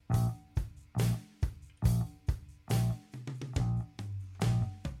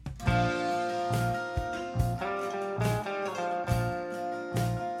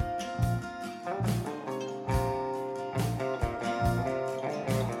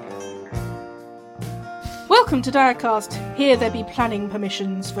Welcome to Diacast. Here there be planning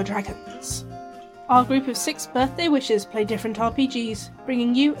permissions for dragons. Our group of 6 birthday wishes play different RPGs,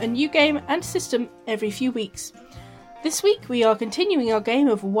 bringing you a new game and system every few weeks. This week we are continuing our game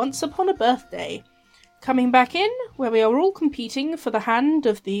of Once Upon a Birthday, coming back in where we are all competing for the hand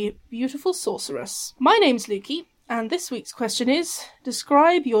of the beautiful sorceress. My name's Lukey, and this week's question is,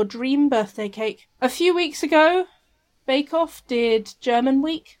 describe your dream birthday cake. A few weeks ago, Bake Off did German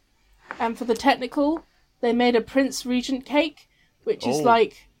Week, and for the technical, they made a Prince Regent cake, which is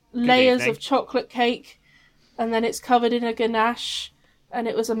like layers of chocolate cake, and then it's covered in a ganache, and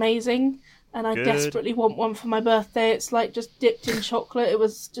it was amazing. And I desperately want one for my birthday. It's like just dipped in chocolate. It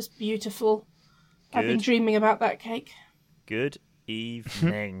was just beautiful. I've been dreaming about that cake. Good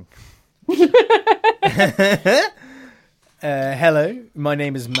evening. Hello, my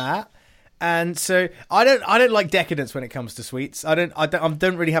name is Matt. And so I don't like decadence when it comes to sweets. I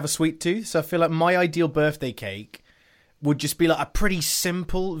don't really have a sweet tooth, so I feel like my ideal birthday cake would just be like a pretty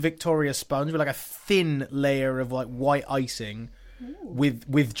simple Victoria sponge with like a thin layer of like white icing,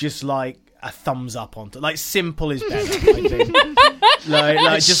 with just like a thumbs up on top. Like simple is better. I think.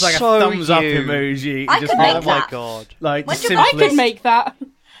 like just like so a thumbs up you. emoji. I just could like, make Oh my that. god. like the I simplest. could make that.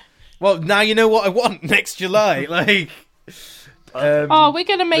 Well, now you know what I want next July. Like. Oh, we're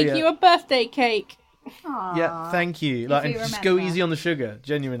going to make yeah. you a birthday cake. Aww. Yeah, thank you. Like, you and just go remember. easy on the sugar,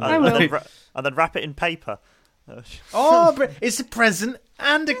 genuinely. I will. And then wrap it in paper. Oh, but it's a present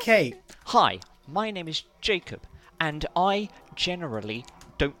and a cake. Hi, my name is Jacob, and I generally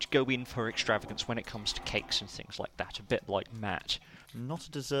don't go in for extravagance when it comes to cakes and things like that, a bit like Matt. Not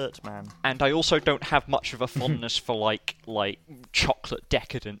a dessert man. And I also don't have much of a fondness for like chocolate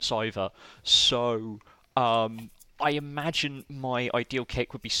decadence either. So, I imagine my ideal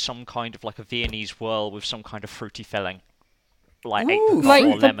cake would be some kind of like a Viennese whirl with some kind of fruity filling. Like apricot like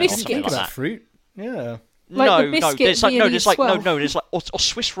or the lemon or something biscuits. like That that. fruit. Yeah. Like the biscuit there's like Viennese swirl. or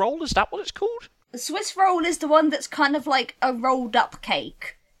Swiss roll, is that what it's called? The Swiss roll is the one that's kind of like a rolled up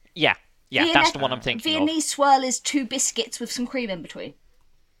cake. Yeah, that's the one I'm thinking of. Viennese swirl is 2 biscuits with some cream in between.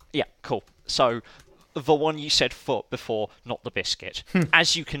 Yeah, cool. So, the one you said foot before, not the biscuit.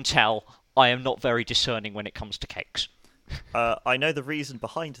 As you can tell, I am not very discerning when it comes to cakes. I know the reason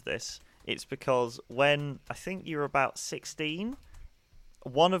behind this. It's because when I think you were about 16,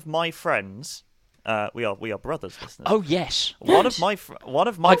 one of my friends, we are brothers, listeners. Oh yes, One of my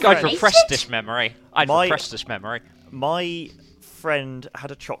I'd friends, repressed this memory. Repressed this memory. my friend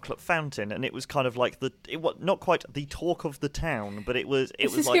had a chocolate fountain, and it was kind of like not quite the talk of the town, but it was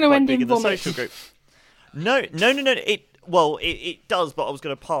this like gonna quite end big in in the vomit? social group. No. It does, but I was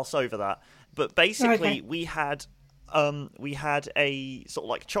going to pass over that. But basically, Okay. we had a sort of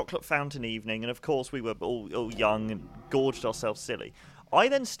like chocolate fountain evening, and of course we were all young and gorged ourselves silly. I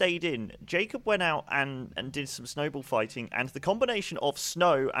then stayed in. Jacob went out and did some snowball fighting, and the combination of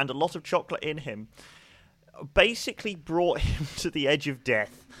snow and a lot of chocolate in him basically brought him to the edge of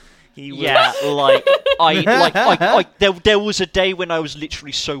death. He was... Yeah, there was a day when I was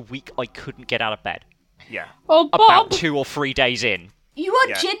literally so weak I couldn't get out of bed. Yeah. Oh, Bob! About 2 or 3 days in. You are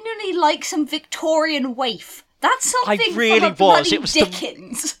Yeah. genuinely like some Victorian waif. That's something really from a was. bloody It was the-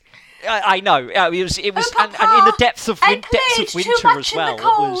 Dickens. I know. It was, Oh, and in the depths of I depths played of too winter much as well. in the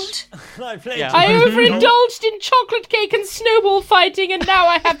cold. Yeah. I overindulged in chocolate cake and snowball fighting, and now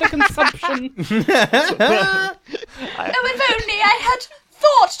I have the consumption. Oh, if only I had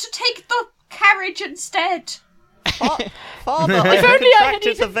thought to take the carriage instead. Father, If I only I had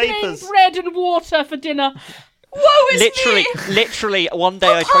contracted the eaten plain vapours. bread and water for dinner. Woe is me! Literally, one day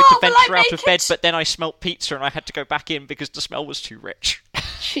I Papa, tried to will I venture out make of bed, it? but then I smelt pizza and I had to go back in because the smell was too rich.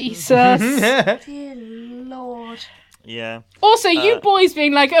 Jesus. Dear Lord. Yeah. Also, you boys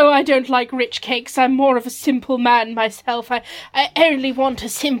being like, oh, I don't like rich cakes, I'm more of a simple man myself. I only want a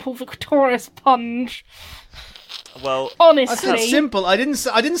simple Victoria sponge. Well, That's not Honestly. simple. I didn't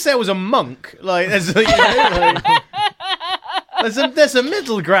say I was a monk. Like there's there's a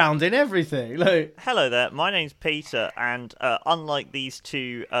middle ground in everything. Like hello there. My name's Peter, and unlike these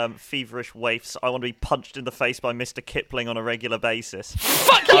two feverish waifs, I want to be punched in the face by Mr. Kipling on a regular basis.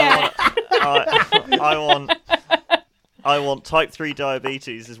 Fuck yeah! I want type 3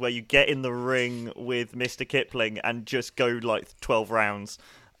 diabetes is where you get in the ring with Mr. Kipling and just go like 12 rounds.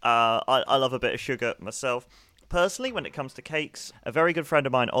 I love a bit of sugar myself. Personally, when it comes to cakes, a very good friend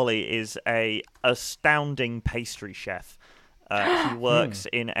of mine, Ollie, is a astounding pastry chef. He works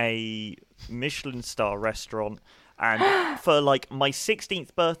in a Michelin star restaurant, and for like my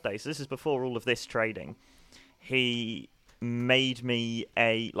 16th birthday, so this is before all of this trading, he made me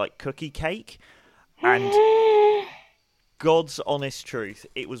a like cookie cake, and God's honest truth,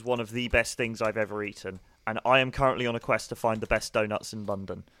 it was one of the best things I've ever eaten. and I am currently on a quest to find the best donuts in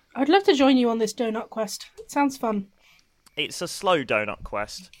London. I'd love to join you on this donut quest. It sounds fun. It's a slow donut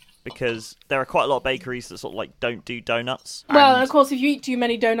quest because there are quite a lot of bakeries that sort of like don't do donuts. Well, and- and of course, if you eat too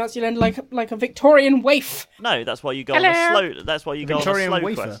many donuts, you'll end like a Victorian waif. No, that's why you go on a Hello. slow. That's why you Victorian go on a slow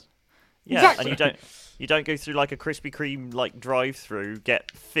wafer. quest. Yeah, Exactly. and you don't go through like a Krispy Kreme like drive-through, get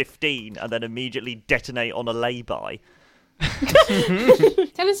 15, and then immediately detonate on a lay-by.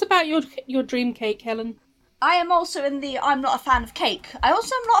 Tell us about your dream cake, Helen. I am also in the I'm not a fan of cake. I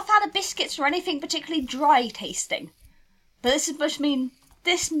also am not a fan of biscuits or anything particularly dry tasting. But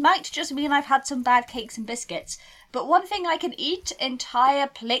this might just mean I've had some bad cakes and biscuits. But one thing I can eat entire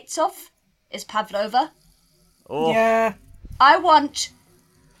plates of is pavlova. Oh, Yeah. I want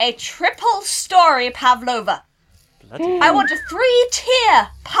a triple story pavlova. bloody I want a 3-tier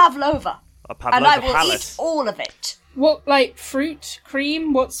pavlova. a Pavlova And I will palace. eat all of it. What, like fruit,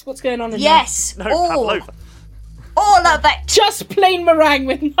 cream? What's going on in there? Yes, No, all. Pavlova. All of it. Just plain meringue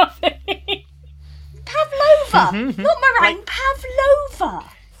with nothing. Pavlova. Not meringue, pavlova.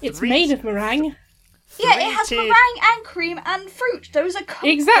 It's Three- made of meringue. Yeah, it has Three-tiered- meringue and cream and fruit. Those are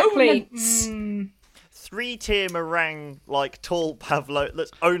components. Exactly. 3-tier meringue, like tall Pavlova.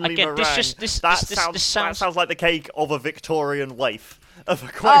 That's only Again, meringue. this that sounds- sounds like the cake of a Victorian waif. Of a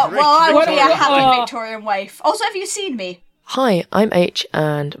quite Oh, rich well, I would be a Victorian happy waif. Victorian waif. Also, have you seen me? Hi, I'm H,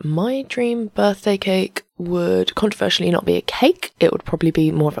 and my dream birthday cake would controversially not be a cake. It would probably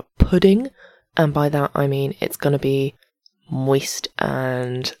be more of a pudding, and by that I mean it's going to be moist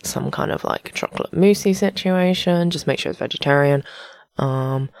and some kind of like chocolate moussey situation. Just make sure it's vegetarian.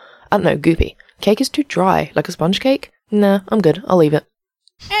 I don't know, goopy. Cake is too dry, like a sponge cake. Nah, I'm good. I'll leave it.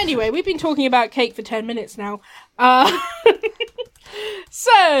 Anyway, we've been talking about cake for 10 minutes now.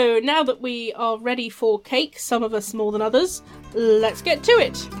 So, now that we are ready for cake, some of us more than others, let's get to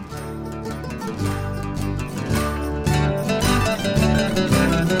it.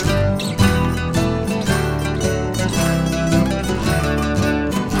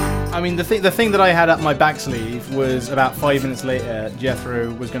 I mean, the thing that I had up my back sleeve was about 5 minutes later,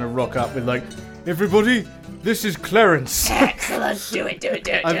 Jethro was going to rock up with like, everybody, this is Clarence. Excellent. Do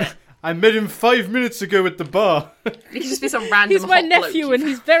it. I met him 5 minutes ago at the bar. It could just be some random. He's my hot bloke nephew you and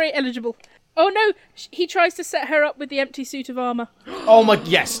he's very eligible. Oh no, he tries to set her up with the empty suit of armour. Oh my,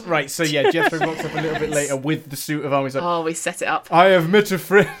 yes, right. So yeah, Jethro rocks up a little bit later with the suit of armor. He's like, Oh, we set it up. I have met a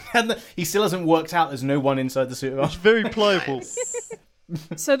friend. And he still hasn't worked out there's no one inside the suit of armor. Very pliable.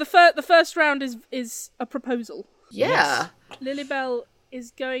 So the first round is a proposal. Yeah. Lilybell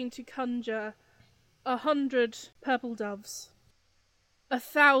is going to conjure 100 purple doves,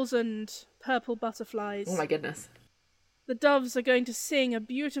 1,000 purple butterflies. Oh my goodness. The doves are going to sing a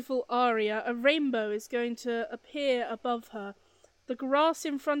beautiful aria. A rainbow is going to appear above her. The grass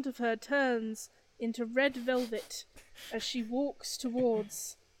in front of her turns into red velvet as she walks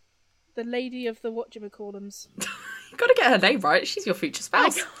towards the lady of the whatchamacallums. You gotta get her name right. She's your future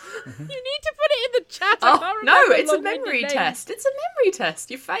spouse. You need to put it in the chat. I Oh can't no, remember it's a long-winded memory names. test. It's a memory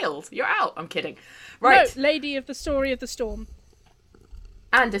test. You failed. You're out. I'm kidding. Right. No, Lady of the Story of the Storm.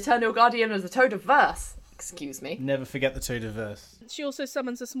 And Eternal Guardian of the Toad of Verse. Excuse me. Never forget the Toad of Verse. She also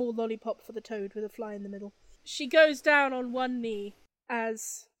summons a small lollipop for the toad with a fly in the middle. She goes down on one knee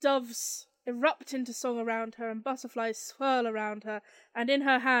as doves erupt into song around her and butterflies swirl around her, and in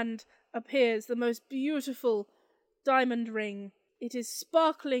her hand appears the most beautiful diamond ring. It is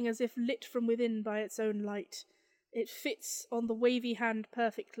sparkling as if lit from within by its own light. It fits on the wavy hand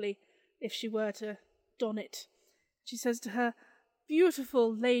perfectly if she were to don it. She says to her,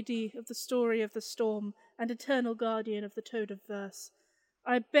 "Beautiful lady of the story of the storm and eternal guardian of the Toad of Verse,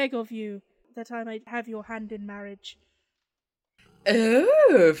 I beg of you that I may have your hand in marriage.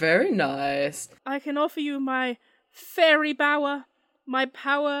 Oh, very nice. I can offer you my fairy bower, my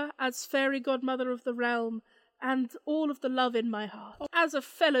power as fairy godmother of the realm, and all of the love in my heart. As a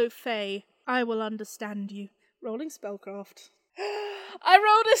fellow fae, I will understand you." Rolling spellcraft. I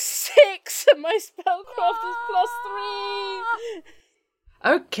rolled a 6 and my spellcraft is +3.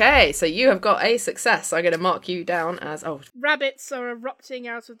 Okay, so you have got a success. I'm going to mark you down as... Oh, Rabbits are erupting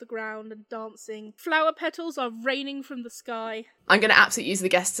out of the ground and dancing. Flower petals are raining from the sky. I'm going to absolutely use the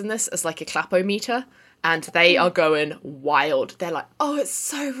guests in this as like a clapometer, and they are going wild. They're like, oh, it's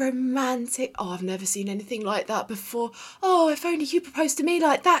so romantic. Oh, I've never seen anything like that before. Oh, if only you proposed to me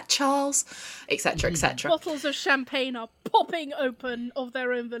like that, Charles. Etc, etc. Bottles of champagne are popping open of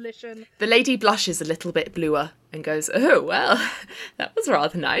their own volition. The lady blushes a little bit bluer and goes, oh, well, that was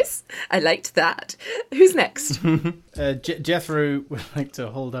rather nice. I liked that. Who's next? Jethro would like to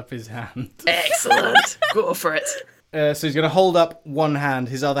hold up his hand. Excellent. Go for it. So he's going to hold up one hand.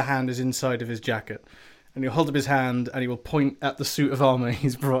 His other hand is inside of his jacket. and he'll hold up his hand and he will point at the suit of armour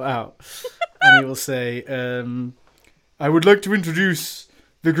he's brought out. And he will say, I would like to introduce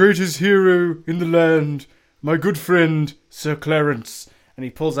the greatest hero in the land, my good friend, Sir Clarence. And he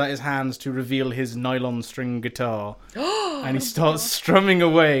pulls out his hands to reveal his nylon string guitar. And he starts strumming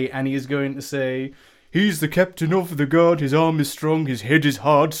away, and he is going to say, he's the captain of the guard, his arm is strong, his head is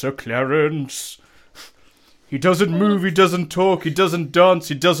hard, Sir Clarence. He doesn't move, he doesn't talk, he doesn't dance,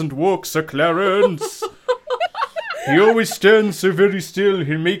 he doesn't walk, Sir Clarence. He always stands so very still,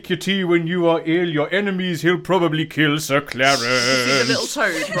 he'll make you tea when you are ill, your enemies he'll probably kill, Sir Clarence. The little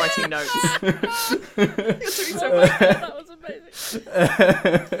toad writing notes. You're doing so Oh my God, that was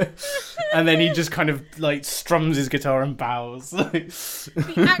amazing. And then he just kind of, like, strums his guitar and bows.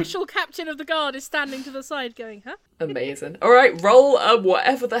 The actual captain of the guard is standing to the side going, huh? Amazing. All right, roll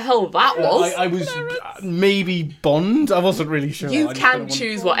whatever the hell that was. I was maybe Bond. I wasn't really sure. You I just can kinda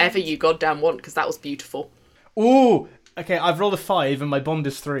choose whatever you goddamn want, because that was beautiful. Ooh, okay. I've rolled a 5, and my Bond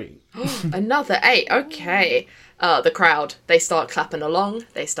is 3. Another 8. Okay. The crowd, they start clapping along.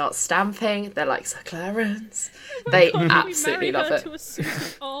 They start stamping. They're like, Sir Clarence. They absolutely love it. To a suit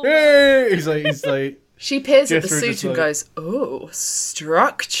of armor. Hey! He's like, She peers at the Jethro suit just and like- goes, "Oh,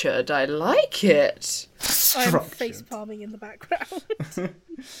 structured. I like it." I'm structured. face palming in the background.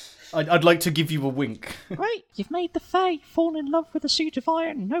 I'd like to give you a wink. Great, you've made the Fae fall in love with a suit of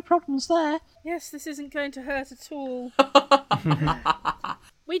iron. No problems there. Yes, this isn't going to hurt at all.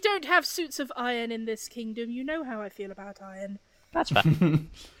 We don't have suits of iron in this kingdom. You know how I feel about iron. That's fair.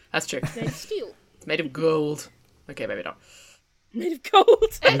 That's true. Made of steel. It's made of gold. Okay, maybe not. Made of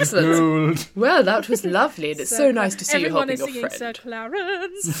gold. Excellent. Gold. Well, that was lovely, and it's so nice to see you Everyone helping is your singing friend. Sir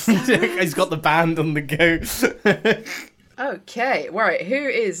Clarence. He's got the band on the go. Okay, right, who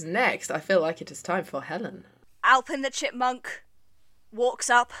is next? I feel like it is time for Helen. Alpin the chipmunk walks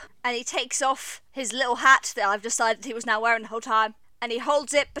up and he takes off his little hat that I've decided he was now wearing the whole time, and he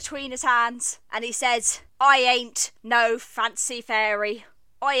holds it between his hands and he says, I ain't no fancy fairy.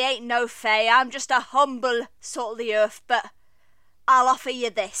 I ain't no fae. I'm just a humble salt of the earth, but I'll offer you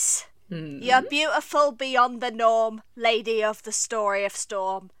this. You're beautiful beyond the norm, lady of the story of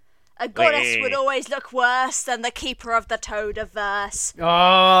storm. A goddess would always look worse than the keeper of the toad of verse.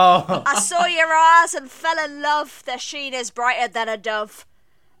 Oh. I saw your eyes and fell in love. Their sheen is brighter than a dove.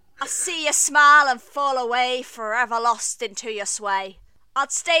 I see you smile and fall away, forever lost into your sway.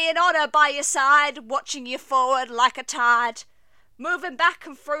 I'd stay in honour by your side, watching you forward like a tide. Moving back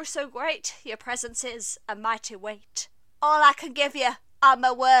and through so great, your presence is a mighty weight. All I can give you are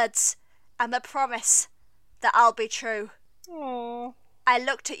my words and my promise that I'll be true. Aww. I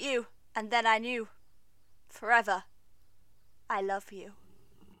looked at you and then I knew. Forever, I love you.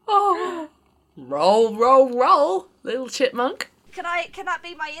 Oh, roll, little chipmunk. Can that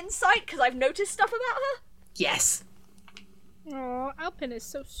be my insight? Because I've noticed stuff about her. Yes, Aww, Alpin is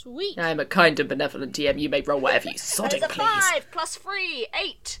so sweet. I'm a kind and benevolent DM. You may roll whatever you sodding There's a please. 5 plus 3,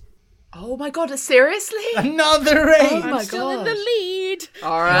 8. Oh my god, seriously? Another 8. Oh my I'm still in the God. lead.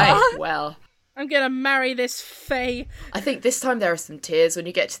 All right, well, I'm gonna marry this fae. I think this time there are some tears when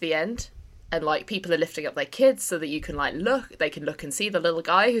you get to the end. And, like, people are lifting up their kids so that you can, like, they can look and see the little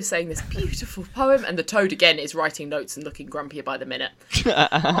guy who's saying this beautiful poem. And the toad, again, is writing notes and looking grumpier by the minute.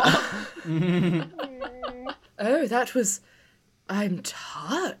 Oh, that was... I'm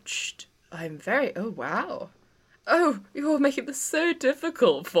touched. I'm very... Oh, wow. Oh, you're making this so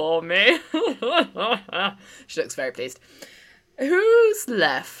difficult for me. She looks very pleased. Who's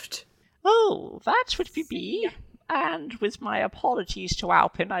left? Oh, that would be me. And with my apologies to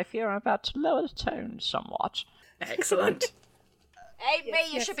Alpin, I fear I'm about to lower the tone somewhat. Excellent. Ain't me,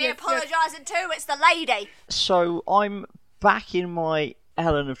 you yes, should be yes, apologising too, it's the lady. So I'm back in my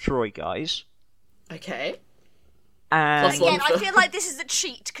Helen of Troy guise. Okay. And Plus one Again, I for- feel like this is a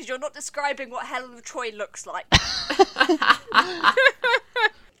cheat, because you're not describing what Helen of Troy looks like.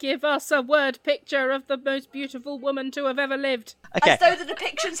 Give us a word picture of the most beautiful woman to have ever lived. okay, As though the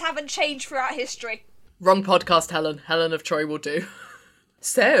depictions haven't changed throughout history. Wrong podcast, Helen. Helen of Troy will do.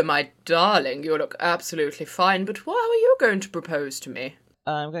 So, my darling, you look absolutely fine, but what are you going to propose to me?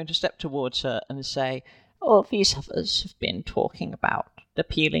 I'm going to step towards her and say, all these others have been talking about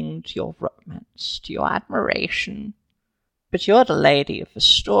appealing to your romance, to your admiration. But you're the lady of the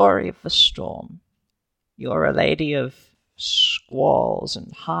story of the storm. You're a lady of squalls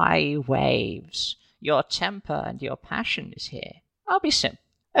and high waves. Your temper and your passion is here. I'll be simple.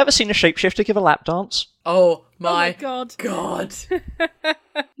 Ever seen a shapeshifter give a lap dance? Oh my my God. God.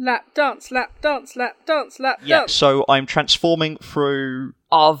 Lap dance, lap dance, lap dance, lap Yeah, dance. so I'm transforming through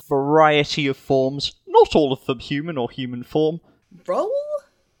a variety of forms, not all of them human or human form. Roll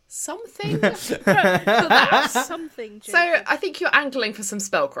something for that. Something. Jacob. So I think you're angling for some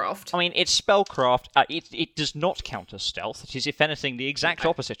spellcraft. I mean, it's spellcraft. It does not count as stealth. It is, if anything, the exact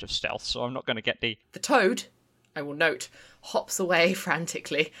opposite of stealth, so I'm not going to get the... The toad, I will note, hops away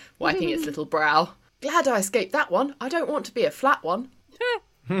frantically, wiping its little brow. Glad I escaped that one. I don't want to be a flat one.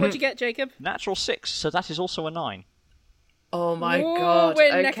 What'd you get, Jacob? Natural 6, so that is also a 9. Oh my Whoa, god. we're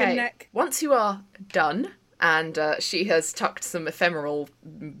Okay. neck and neck. Once you are done, and she has tucked some ephemeral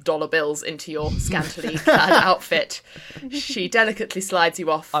dollar bills into your scantily clad outfit, she delicately slides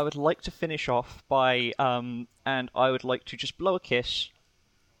you off. I would like to finish off by, and I would like to just blow a kiss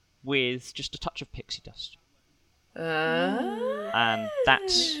with just a touch of pixie dust. And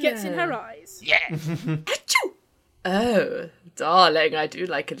that's... Gets in her eyes. Yeah! Achoo! Oh, darling, I do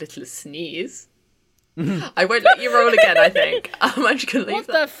like a little sneeze. I won't let you roll again, I think. I'm just going to leave What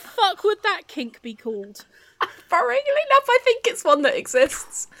that. the fuck would that kink be called? Funnily enough, I think it's one that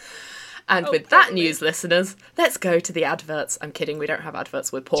exists. And with that news, listeners, let's go to the adverts. I'm kidding, we don't have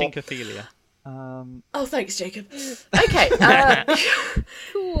adverts with Paul. Tinkophilia. Oh, thanks, Jacob. Okay,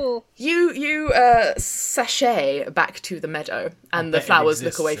 Cool. you sashay back to the meadow, and the bet it flowers look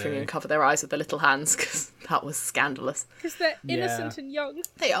exists, away from you and cover their eyes with their little hands, because that was scandalous. Because they're innocent and young.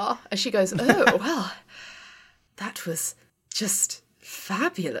 They are. And she goes, oh, well, that was just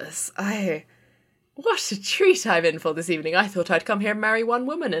fabulous. What a treat I'm in for this evening. I thought I'd come here and marry one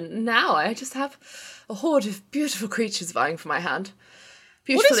woman, and now I just have a horde of beautiful creatures vying for my hand.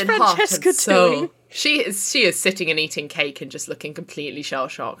 Beautiful is in heart Francesca and soul. doing? She is sitting and eating cake and just looking completely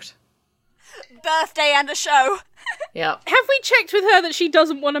shell-shocked. Birthday and a show. Yeah. Have we checked with her that she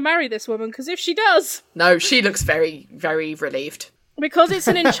doesn't want to marry this woman? Because if she does, No, she looks very, very relieved. because it's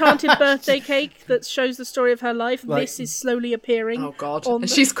an enchanted birthday cake that shows the story of her life, this is slowly appearing. Oh, God. on And the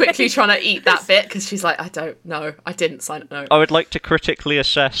she's quickly face. trying to eat that bit because she's like, I don't know. I didn't sign it. No. I would like to critically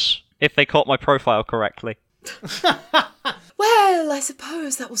assess if they caught my profile correctly. Well, I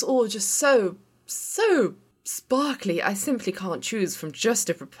suppose that was all just so sparkly. I simply can't choose from just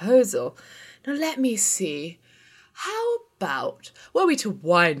a proposal. Now let me see. How about, were we to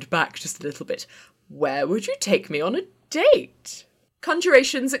wind back just a little bit, where would you take me on a date?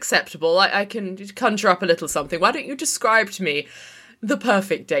 Conjuration's acceptable. I can conjure up a little something. Why don't you describe to me the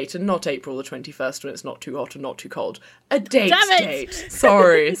perfect date, and not April the 21st when it's not too hot and not too cold. A date Damn it! date.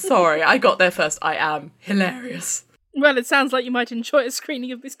 Sorry. I got there first. I am hilarious. Well, it sounds like you might enjoy a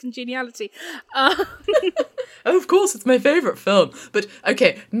screening of Miss Congeniality. Oh, of course, it's my favourite film. But,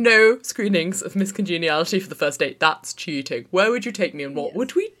 okay, no screenings of Miss Congeniality for the first date. That's cheating. Where would you take me and what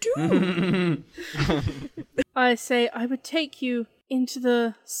would we do? I say I would take you into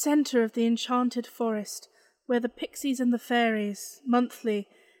the centre of the enchanted forest, where the pixies and the fairies, monthly,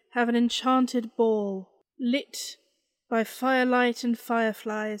 have an enchanted ball, lit by firelight and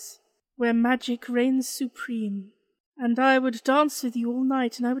fireflies, where magic reigns supreme. And I would dance with you all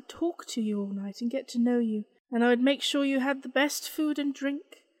night, and I would talk to you all night and get to know you, and I would make sure you had the best food and drink,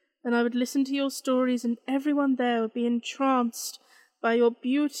 and I would listen to your stories, and everyone there would be entranced by your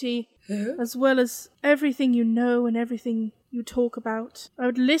beauty, as well as everything you know and everything you talk about. I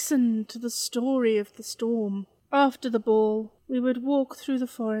would listen to the story of the storm. After the ball, we would walk through the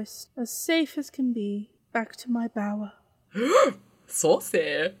forest, as safe as can be, back to my bower.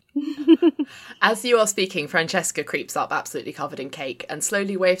 Saucy. As you are speaking, Francesca creeps up, absolutely covered in cake, and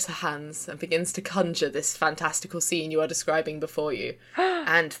slowly waves her hands and begins to conjure this fantastical scene you are describing before you.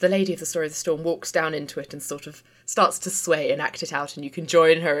 And the lady of the Story of the Storm walks down into it and sort of starts to sway and act it out, and you can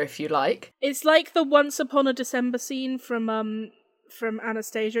join her if you like. It's like the Once Upon a December scene from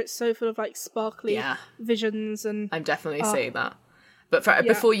Anastasia. It's so full of like sparkly visions and I'm definitely seeing that. But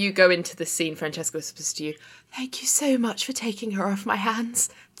before you go into the scene, Francesca whispers to you, "Thank you so much for taking her off my hands.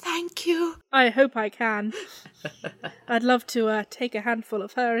 Thank you." I hope I can. I'd love to take a handful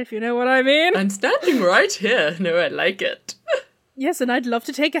of her, if you know what I mean. I'm standing right here. No, I like it. Yes, and I'd love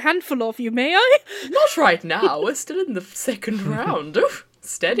to take a handful of you, may I? Not right now. We're still in the second round. Oof,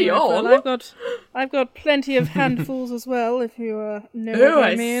 steady Yeah, on. well, I've got plenty of handfuls as well, if you know what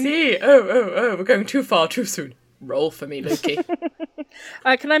I mean. See. Oh, we're going too far too soon. Roll for me, Loki.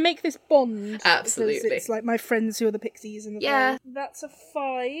 Can I make this bond? Absolutely. Because it's like my friends who are the pixies and the Yeah. That's a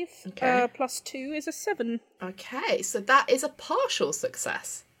 5. Okay. Plus 2 is a 7. Okay, so that is a partial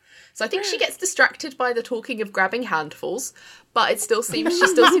success. So I think she gets distracted by the talking of grabbing handfuls, but she still seems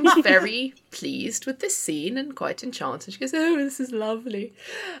very pleased with this scene and quite enchanted. She goes, "Oh, this is lovely.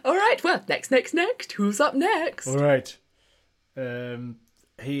 All right, well, next. Who's up next?" All right.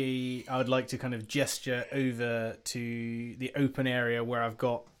 I would like to kind of gesture over to the open area where I've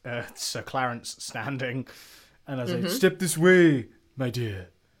got Sir Clarence standing, and I say, "Step this way, my dear."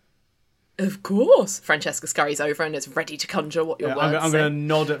 Of course. Francesca scurries over and is ready to conjure what your Yeah, words I'm say. going to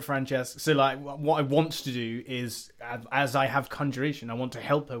nod at Francesca. So, like, what I want to do is, as I have conjuration, I want to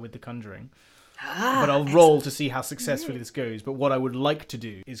help her with the conjuring. But I'll roll to see how successfully this goes. But what I would like to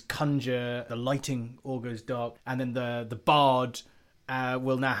do is conjure the lighting all goes dark, and then the bard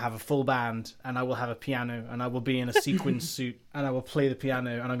will now have a full band, and I will have a piano, and I will be in a sequin suit, and I will play the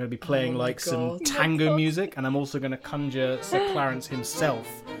piano, and I'm going to be playing some tango music, and I'm also going to conjure Sir Clarence himself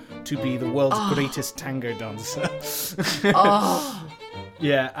to be the world's greatest tango dancer.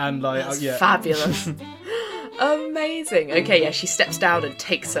 Yeah, and Fabulous. Amazing. Okay, yeah, she steps down and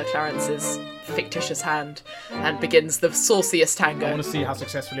takes Sir Clarence's fictitious hand and begins the sauciest tango. I want to see how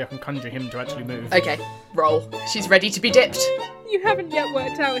successfully I can conjure him to actually move. Okay, roll. She's ready to be dipped. You haven't yet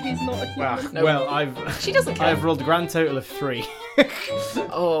worked out he's not a human. Well, She doesn't care. I've rolled a grand total of 3.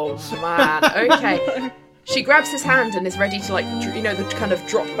 Oh, man. Okay. She grabs his hand and is ready to, the kind of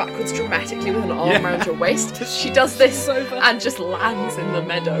drop backwards dramatically with an arm around your waist. She does this and just lands in the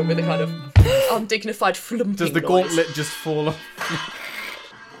meadow with a kind of undignified flumping Does the noise. gauntlet just fall off?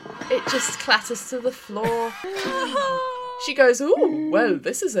 It just clatters to the floor. She goes, "Ooh, well,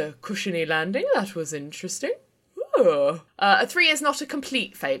 this is a cushiony landing. That was interesting." Ooh. A 3 is not a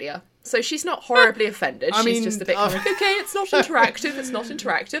complete failure. So she's not horribly offended. She's just a bit kind of, okay, it's not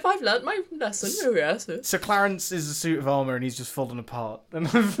interactive. I've learnt my lesson. Oh, yes. So Clarence is a suit of armour and he's just fallen apart. And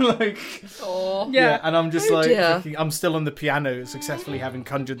I'm like... Oh. Yeah, and I'm just dear. thinking, I'm still on the piano, successfully having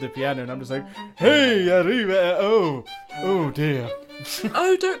conjured the piano, and I'm just like, hey, arriva, oh dear.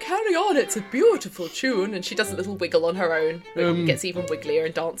 Oh, don't carry on. It's a beautiful tune. And she does a little wiggle on her own. Gets even wigglier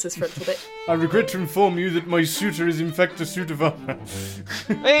and dances for a little bit. I regret to inform you that my suitor is in fact a suit of armour.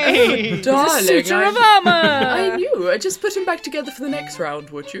 Hey! Darling, Suitor of armour! I knew. Just put him back together for the next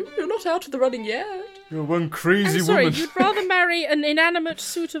round, would you? You're not out of the running yet. You're one crazy I'm sorry, woman. you'd rather marry an inanimate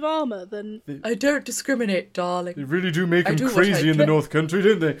suit of armour than... I don't discriminate, darling. They really do make I him do what crazy I in the can. North Country,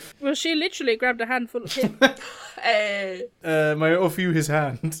 don't they? Well, she literally grabbed a handful of him. Hey. May I offer you his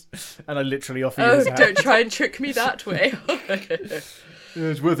hand? And I literally offer you Oh, his hand. don't try and trick me that way. Yeah,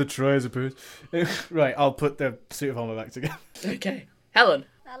 it's worth a try, I suppose. Right, I'll put the suit of armour back together. Okay. Helen.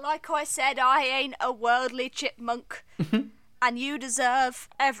 Now, like I said, I ain't a worldly chipmunk, and you deserve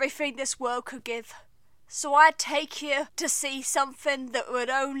everything this world could give. So I'd take you to see something that would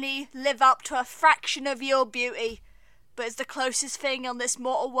only live up to a fraction of your beauty, but it's the closest thing on this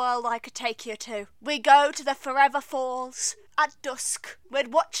mortal world I could take you to. We go to the Forever Falls at dusk.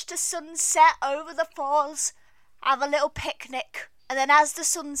 We'd watch the sun set over the falls, have a little picnic, and then as the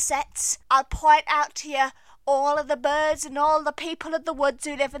sun sets, I'll point out to you all of the birds and all the people of the woods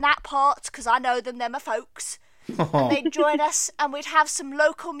who live in that part, because I know them, they're my folks. And they'd join us, and we'd have some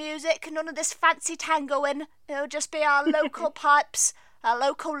local music, none of this fancy tangoing. It'll just be our local pipes, our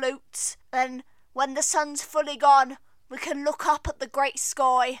local lutes. And when the sun's fully gone, we can look up at the great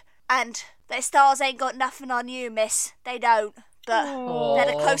sky, and their stars ain't got nothing on you, miss. They don't. But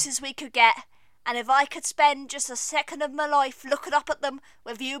they're the closest we could get. And if I could spend just a second of my life looking up at them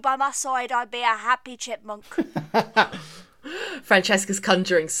with you by my side, I'd be a happy chipmunk. Francesca's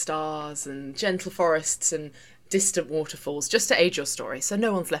conjuring stars and gentle forests and distant waterfalls just to aid your story, so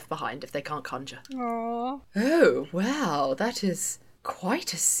no one's left behind if they can't conjure. Aww. Oh, wow, that is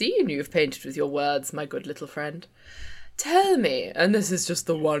quite a scene you've painted with your words, my good little friend. Tell me, and this is just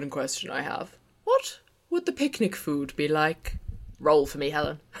the one question I have, what would the picnic food be like? Roll for me,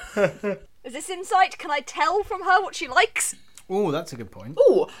 Helen. Is this insight? Can I tell from her what she likes? Oh, that's a good point.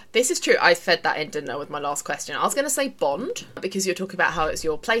 Oh, this is true. I fed that in, didn't I, with my last question. I was going to say bond, because you're talking about how it's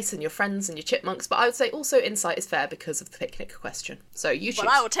your place and your friends and your chipmunks, but I would say also insight is fair because of the picnic question. So you choose.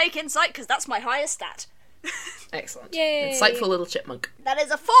 Well, I will take insight because that's my highest stat. Excellent. Yay. Insightful little chipmunk. That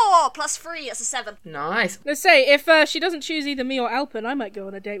is a 4 plus 3, it's a 7. Nice. Let's say, if she doesn't choose either me or Alpin, I might go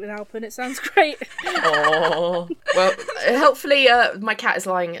on a date with Alpin. It sounds great. Oh. Well, hopefully my cat is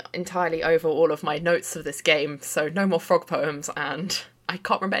lying entirely over all of my notes of this game, so no more frog poems, and I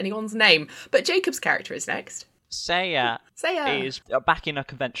can't remember anyone's name. But Jacob's character is next. Saya Saya. is back in a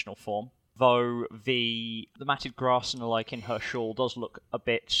conventional form, though the matted grass and the like in her shawl does look a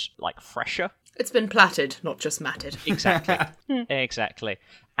bit like fresher. It's been plaited, not just matted. Exactly. Exactly.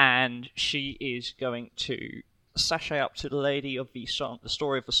 And she is going to sashay up to the lady of the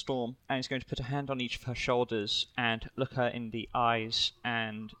story of the storm, and is going to put a hand on each of her shoulders and look her in the eyes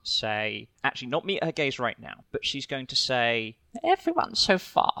and say, actually not meet her gaze right now, but she's going to say, everyone so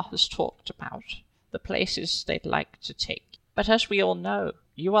far has talked about the places they'd like to take. But as we all know,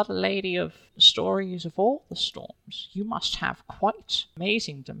 you are the lady of the stories of all the storms. You must have quite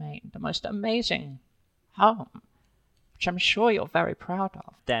amazing domain, the most amazing home. which I'm sure you're very proud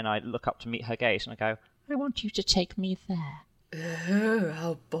of. Then I look up to meet her gaze and I go, I want you to take me there. Oh,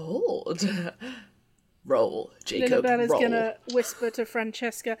 how bold. Roll, Jacob, Lilibet is roll. gonna whisper to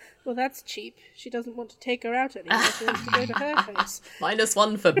Francesca, well, that's cheap. She doesn't want to take her out anymore. She wants to go to her place.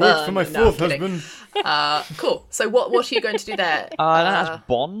 -1 for burn. Worked for my No, I'm fourth kidding. husband. Cool. So what are you going to do there? That's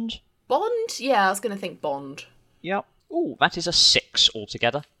Bond. Bond? Yeah, I was going to think Bond. Yep. Ooh, that is a 6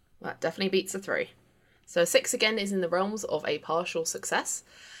 altogether. That definitely beats a 3. So 6 again is in the realms of a partial success.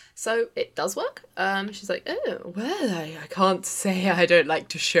 So it does work. She's like, oh, well, I can't say I don't like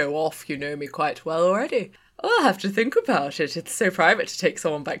to show off. You know me quite well already. I'll have to think about it. It's so private to take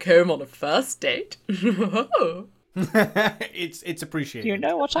someone back home on a first date. It's appreciated. You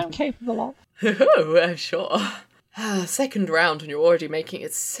know what I'm capable of. Oh, I'm sure. Second round, and you're already making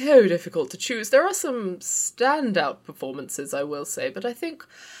it so difficult to choose. There are some standout performances, I will say, but I think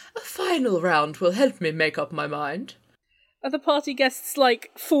a final round will help me make up my mind. Are the party guests, like,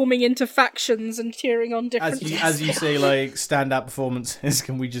 forming into factions and cheering on different... As you say, like, standout performances,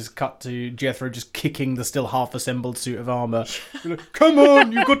 can we just cut to Jethro just kicking the still half-assembled suit of armour? Like, come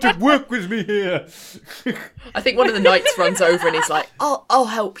on, you've got to work with me here. I think one of the knights runs over and he's like, I'll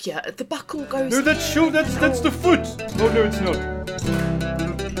help you. The buckle goes... No, that's the foot. Oh, no, it's not.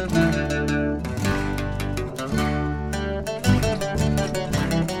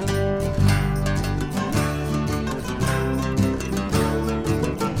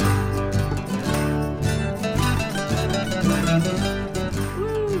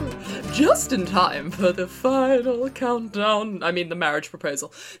 Just in time for the final countdown. I mean, the marriage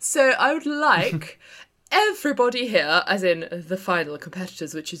proposal. So I would like everybody here, as in the final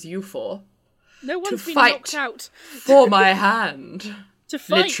competitors, which is you four, No one's been fight. knocked out. for my hand. To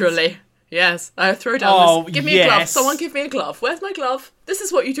fight. Literally. Yes, I throw down Oh, this. Give me a glove. yes. Someone give me a glove. Where's my glove? This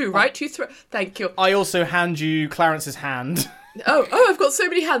is what you do, right? You throw. Thank you. I also hand you Clarence's hand. Oh, I've got so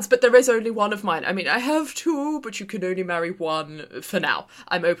many hands, but there is only one of mine. I mean, I have 2, but you can only marry 1 for now.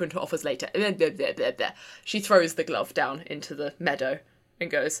 I'm open to offers later. She throws the glove down into the meadow and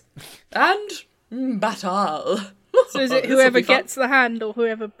goes, and battle. So is it This'll whoever be fun. gets the hand or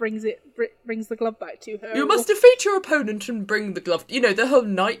whoever brings the glove back to her? You must defeat your opponent and bring the glove. You know, the whole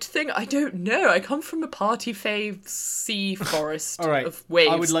knight thing? I don't know. I come from a party fave sea forest All right. of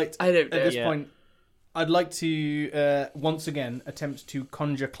waves. I would like to, I don't know. at this point, I'd like to once again attempt to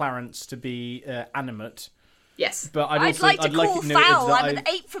conjure Clarence to be animate. Yes. But I'd I'd like to it call noted foul. that I'm an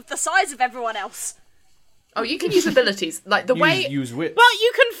eighth of the size of everyone else. Oh, you can use abilities. Like, the way... use wit. But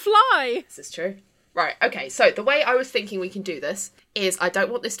you can fly! This is true. Right, okay, so the way I was thinking we can do this is I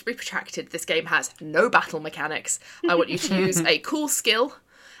don't want this to be protracted. This game has no battle mechanics. I want you to use a cool skill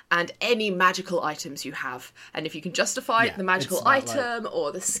and any magical items you have. And if you can justify the magical it's not item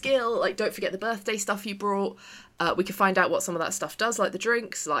or the skill, like, don't forget the birthday stuff you brought. We can find out what some of that stuff does, like the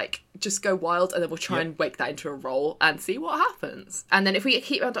drinks, like, just go wild, and then we'll try and wake that into a roll and see what happens. And then if we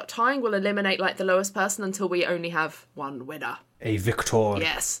keep up tying, we'll eliminate, like, the lowest person until we only have one winner. A victor.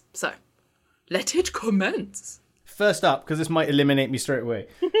 Yes, so... let it commence. First up, because this might eliminate me straight away,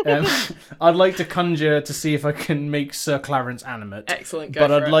 I'd like to conjure to see if I can make Sir Clarence animate. Excellent, go But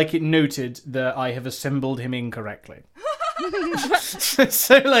for I'd it. like it noted that I have assembled him incorrectly.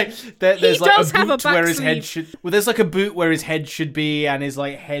 So, like, there's like a does have a boot where his back head sleeve. should... Well, there's like a boot where his head should be, and his,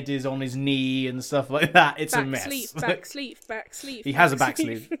 like, head is on his knee and stuff like that. It's a Back mess. sleeve, back sleeve, back sleeve. He has a back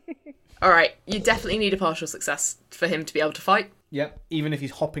sleeve. Alright, you definitely need a partial success for him to be able to fight. Yep, even if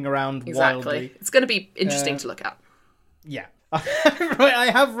he's hopping around Exactly. wildly. It's going to be interesting to look at. Yeah. Right, I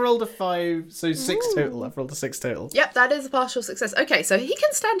have rolled a 5, so 6 total. I've rolled a 6 total. Yep, that is a partial success. Okay, so he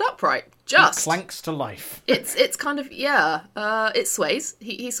can stand upright. Just. Clanks to life. It's kind of, yeah, it sways.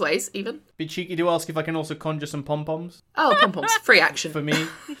 He sways, even. Be cheeky to ask if I can also conjure some pom-poms Oh, pom-poms. Free action. for me.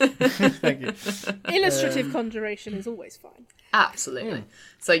 Thank you. Illustrative conjuration is always fine. Absolutely.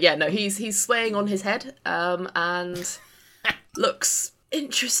 So yeah, no, he's swaying on his head, and looks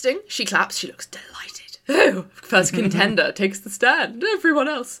interesting. She claps. She looks delighted. Oh, first contender takes the stand. Everyone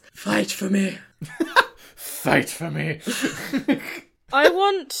else, fight for me. Fight for me. I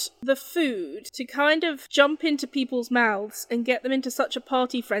want the food to kind of jump into people's mouths and get them into such a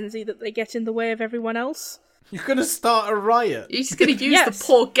party frenzy that they get in the way of everyone else. You're going to start a riot. You're just going to use Yes. the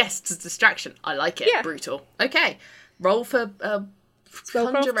poor guests as distraction. I like it. Yeah. Brutal. Okay. Roll for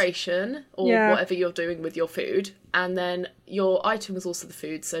Spellcraft? conjuration or Yeah. whatever you're doing with your food. And then your item is also the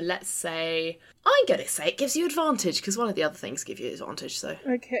food. So let's say... I'm going to say it gives you advantage because one of the other things give you advantage. So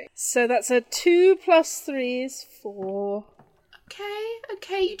Okay, so that's a 2 plus 3 is 4.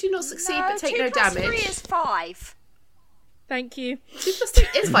 Okay. You do not succeed No, but take 2 no plus damage. 3 is 5. Thank you. 2 + 2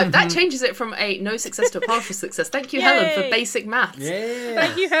 is 5. That changes it from a no success to a partial success. Thank you, Helen, for Yay. basic maths. Yeah.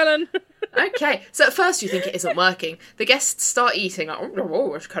 Thank you, Helen. Okay, so at first you think it isn't working. The guests start eating, like,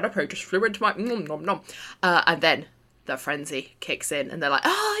 oh, this canapé just flew into my nom nom nom. And then the frenzy kicks in, and they're like,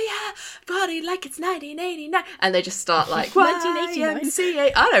 oh yeah, party like it's 1989. And they just start like, 1989.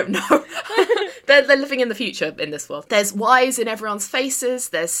 YMCA. I don't know. they're living in the future in this world. There's Ys in everyone's faces,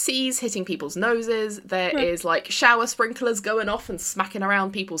 there's Cs hitting people's noses, there is like shower sprinklers going off and smacking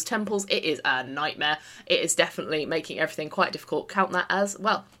around people's temples. It is a nightmare. It is definitely making everything quite difficult. Count that as,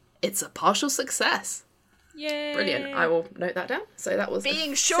 well, it's a partial success. Yay. Brilliant. I will note that down. So that was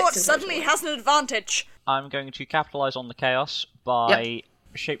Being a short 6 in suddenly total. has an advantage. I'm going to capitalise on the chaos by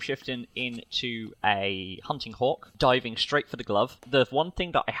shapeshifting into a hunting hawk, diving straight for the glove. The one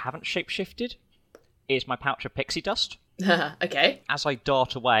thing that I haven't shapeshifted is my pouch of pixie dust. Okay. As I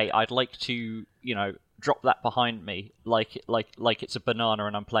dart away, I'd like to, drop that behind me like it's a banana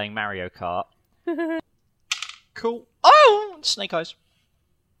and I'm playing Mario Kart. Cool. Oh, snake eyes.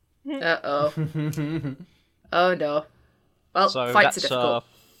 Uh-oh. Oh no. Well, So fights are that's difficult.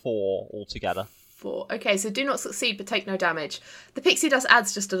 4 altogether. 4. Okay, so do not succeed but take no damage. The pixie dust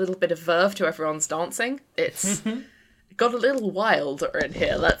adds just a little bit of verve to everyone's dancing. It's got a little wilder in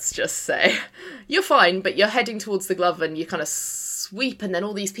here, let's just say. You're fine, but you're heading towards the glove and you kind of sweep, and then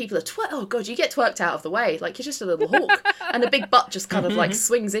all these people are oh god, you get twerked out of the way, like you're just a little hawk. And a big butt just kind of like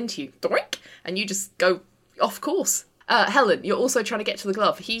swings into you, doink, and you just go off course. Helen, you're also trying to get to the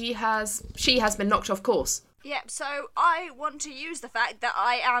glove. She has been knocked off course. Yep, so I want to use the fact that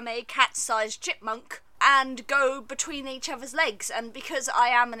I am a cat-sized chipmunk and go between each other's legs. And because I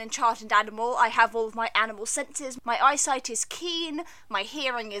am an enchanted animal, I have all of my animal senses. My eyesight is keen, my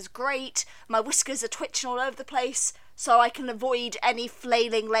hearing is great, my whiskers are twitching all over the place, so I can avoid any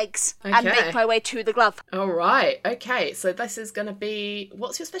flailing legs and Okay. make my way to the glove. All right. Okay, so this is going to be,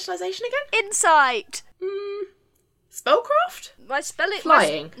 what's your specialisation again? Insight! Spellcraft? My spelling...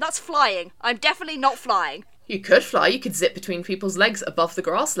 Flying. That's flying. I'm definitely not flying. You could fly. You could zip between people's legs above the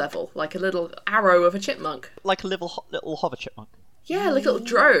grass level, like a little arrow of a chipmunk. Like a little hover chipmunk. Yeah, like a little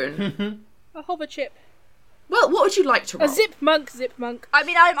drone. A hover chip. Well, what would you like to roll? A zip monk. I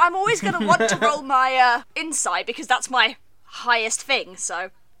mean, I'm always going to want to roll my insight because that's my highest thing,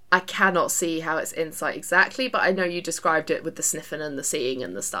 so... I cannot see how it's insight exactly, but I know you described it with the sniffing and the seeing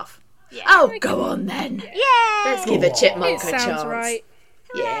and the stuff. Yeah. Oh, go on then. Yay! Let's give a chipmunk It a chance. sounds right.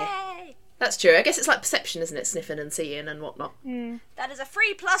 Yeah, Yay! that's true. I guess it's like perception, isn't it? Sniffing and seeing and whatnot. That is a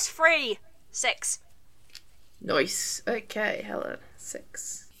 3 + 3. 6. Nice. Okay, Helen.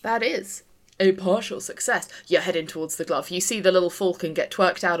 6. That is a partial success. You're heading towards the glove. You see the little falcon get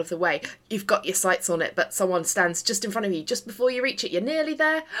twerked out of the way. You've got your sights on it, but someone stands just in front of you. Just before you reach it, you're nearly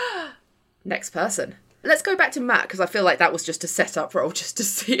there. Next person. Let's go back to Matt, because I feel like that was just a setup roll, just to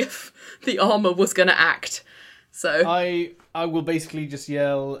see if the armour was going to act. So, I will basically just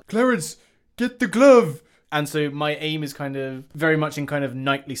yell, Clarence, get the glove! And so my aim is kind of very much in kind of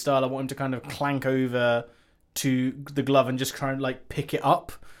knightly style. I want him to kind of clank over to the glove and just try and like pick it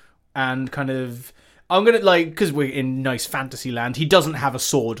up and kind of... I'm going to like, because we're in nice fantasy land, he doesn't have a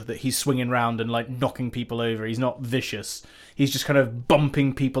sword that he's swinging around and like knocking people over. He's not vicious. He's just kind of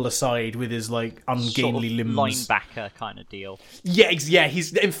bumping people aside with his like ungainly Sort of limbs. linebacker kind of deal. Yeah,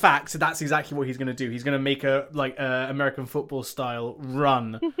 he's in fact that's exactly what he's going to do. He's going to make a American football style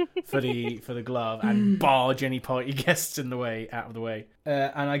run for the glove and barge any party guests in the way out of the way.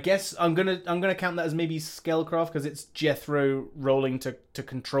 And I guess I'm gonna count that as maybe Skellcraft because it's Jethro rolling to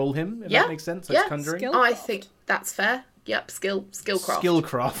control him. If Yeah. that makes sense. Like Yeah. conjuring. Skill- I think that's fair. Yep, skillcraft.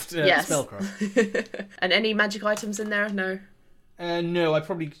 Skillcraft. Yes. Spellcraft. And any magic items in there? No. No, I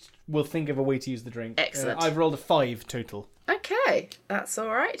probably will think of a way to use the drink. Excellent. I've rolled a 5 total. Okay, that's all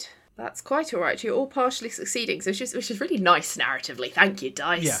right. That's quite all right. You're all partially succeeding, so which is really nice narratively. Thank you,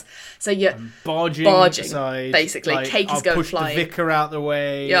 dice. Yeah. So you're Barging Barging, basically. Like, Cake is I'll going push flying. the vicar out the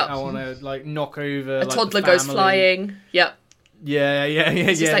way. Yep. I want to like knock over. a toddler goes flying. Yep.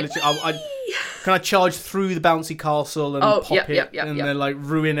 Yeah. just like, literally. Can I charge through the bouncy castle and Oh, pop yep, it yep, yep, and yep. then like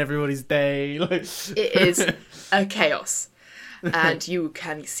ruin everybody's day? Like... It is a chaos. And you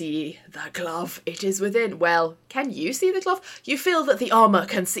can see the glove. It is within. Well, can you see the glove? You feel that the armour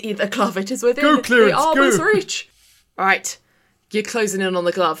can see the glove. It is within Go, Clarence, the armour's go. reach. Right. You're closing in on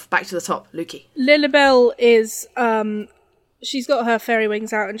the glove. Back to the top. Lukey. Lilibel is, she's got her fairy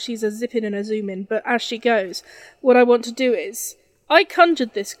wings out and she's a zip in and a zoom in, but as she goes, what I want to do is, I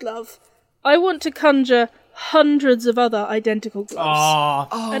conjured this glove. I want to conjure hundreds of other identical gloves.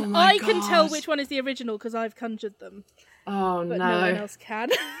 Oh, and I can tell which one is the original because I've conjured them, Oh, but no. no one else can.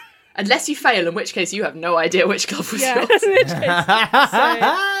 Unless you fail, in which case you have no idea which glove was Yeah, yours. in which case,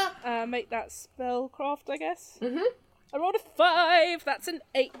 so, make that spellcraft, I guess. Mm-hmm. I rolled a 5. That's an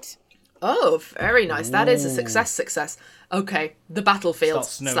 8. Oh, very nice. That is a success. Okay, the battlefield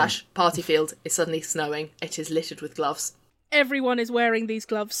Starts snowing. / party field is suddenly snowing. It is littered with gloves. Everyone is wearing these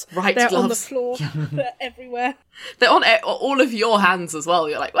gloves. Right, They're on the gloves. floor. They're everywhere. They're on all of your hands as well.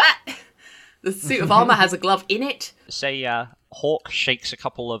 You're like, what? The suit of armour has a glove in it. Say, Hawk shakes a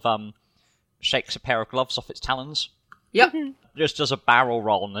pair of gloves off its talons. Yep. Just does a barrel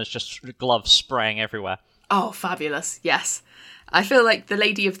roll, and there's just gloves spraying everywhere. Oh, fabulous. Yes. I feel like the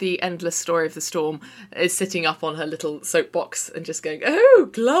lady of the endless story of the storm is sitting up on her little soapbox and just going, oh,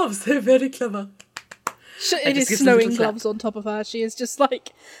 gloves, they're very clever. It just is gives a little snowing clap. gloves on top of her. She is just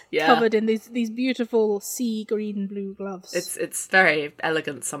like Yeah. covered in these beautiful sea green blue gloves. It's very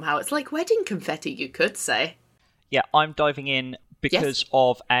elegant somehow. It's like wedding confetti, you could say. Yeah, I'm diving in because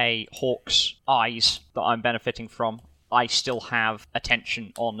of a Hawk's eyes that I'm benefiting from. I still have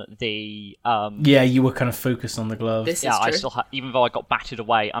attention on the Yeah, you were kind of focused on the glove. This yeah, is true. I still have, even though I got batted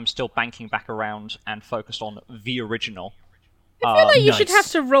away, I'm still banking back around and focused on the original. I feel like you should nice.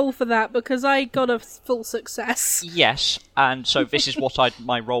 have to roll for that because I got a full success. Yes, and so this is what I'd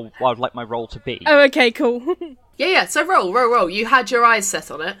like my role to be. Oh, okay, cool. Yeah. So roll. You had your eyes set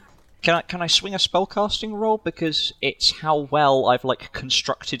on it. Can I swing a spellcasting roll because it's how well I've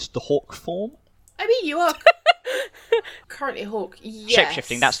constructed the Hawk form? I mean, you are currently Hawk. Yes.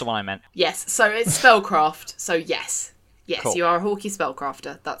 Shapeshifting, that's the one I meant. Yes. So it's spellcraft. So yes, Cool. you are a Hawky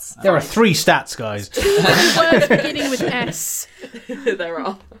spellcrafter. That's There are fine. 3 stats, guys. Words beginning with S. There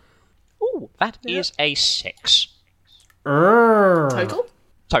are Ooh, that is a 6 total.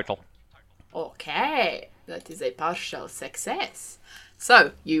 total. Okay, that is a partial success.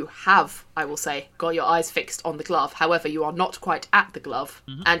 So, you have, I will say, got your eyes fixed on the glove. However, you are not quite at the glove.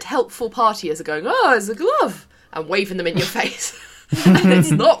 And helpful partiers are going, oh, it's a glove! And waving them in your face. And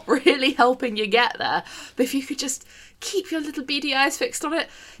it's not really helping you get there. But if you could just keep your little beady eyes fixed on it,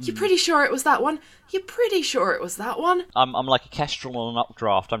 you're pretty sure it was that one. You're pretty sure it was that one. I'm like a kestrel on an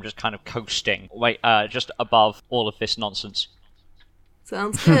updraft. I'm just kind of coasting, just above all of this nonsense.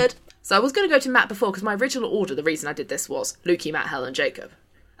 Sounds good. So I was going to go to Matt before, because my original order, the reason I did this was Lukey, Matt, Helen, Jacob.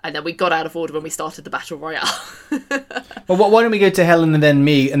 And then we got out of order when we started the Battle Royale. Well, why don't we go to Helen and then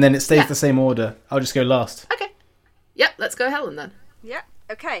me, and then it stays the same order? I'll just go last. Okay. Yep, let's go Helen then. Yeah,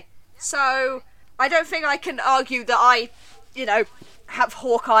 okay. So, I don't think I can argue that I, have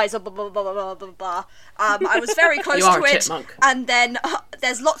hawk eyes or blah, blah, blah, blah, blah, blah. I was very close You are to a it. chipmunk. And then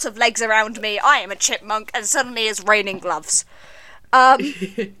there's lots of legs around me. I am a chipmunk, and suddenly it's raining gloves.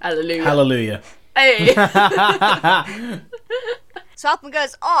 Hallelujah. Hallelujah. Hey. So up and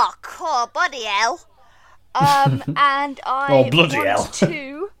goes, oh, cool, bloody hell. And I Oh, bloody want hell.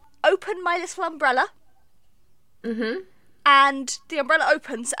 to open my little umbrella. And the umbrella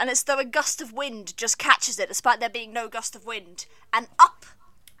opens, and it's though a gust of wind just catches it, despite there being no gust of wind. And up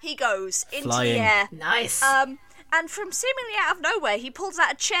he goes into Flying. the air. Nice. And from seemingly out of nowhere, he pulls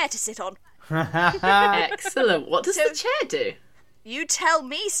out a chair to sit on. Excellent. What does the chair do? You tell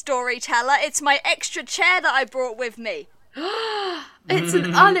me, storyteller. It's my extra chair that I brought with me. It's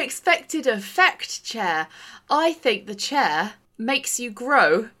an unexpected effect chair. I think the chair makes you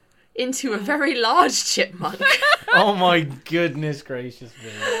grow into a very large chipmunk. Oh my goodness gracious me.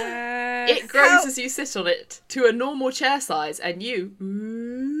 It grows as you sit on it to a normal chair size, and you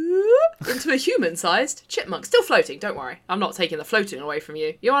into a human-sized chipmunk. Still floating, don't worry. I'm not taking the floating away from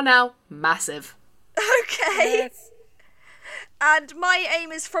you. You are now massive. Okay. And my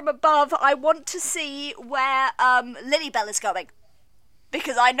aim is from above. I want to see where Lilybell is going.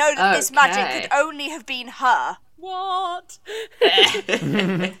 Because I know that this magic could only have been her. What?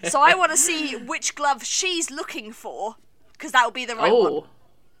 So I want to see which glove she's looking for. Because that will be the right one. Oh,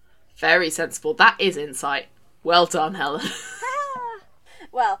 very sensible. That is insight. Well done, Helen.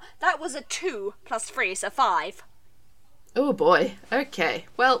 Well, that was a 2 plus 3, so 5. Oh boy. Okay.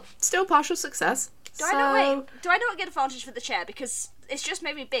 Well, still partial success. Do I not get advantage for the chair? Because it's just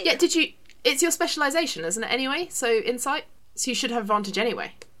made me big. Yeah, did you... It's your specialisation, isn't it, anyway? So, insight? So you should have advantage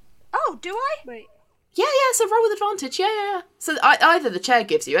anyway. Oh, do I? Wait. Yeah, so roll with advantage. Yeah. So either the chair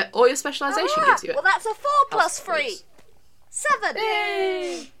gives you it, or your specialisation gives you it. Well, that's a 4 plus 3. Yes. 7.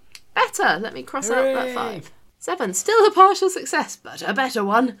 Yay! Better. Let me cross out that 5. 7. Still a partial success, but a better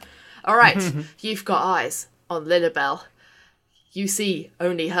one. All right, you've got eyes on Lilybell. You see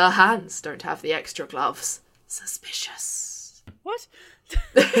only her hands don't have the extra gloves. Suspicious. What?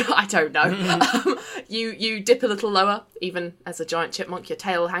 I don't know. You dip a little lower, even as a giant chipmunk, your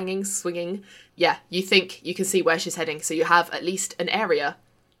tail hanging, swinging. Yeah, you think you can see where she's heading, so you have at least an area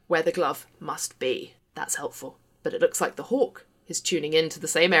where the glove must be. That's helpful. But it looks like the hawk is tuning in to the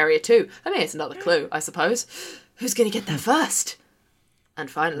same area too. I mean, it's another clue, I suppose. Who's going to get there first?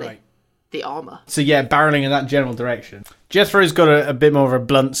 And finally, the armour. So yeah, barreling in that general direction. Jethro's got a bit more of a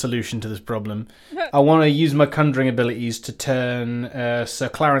blunt solution to this problem. I want to use my conjuring abilities to turn Sir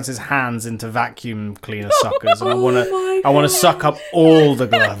Clarence's hands into vacuum cleaner suckers, and I want to suck up all the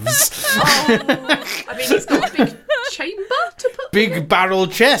gloves. I mean, he's got a big chamber to put. Big barrel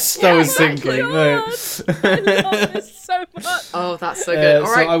chest. I was thinking. I love this so much. Oh, that's so good.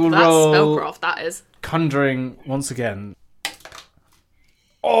 All right, so I will that's roll- spellcraft. That is. Conjuring once again.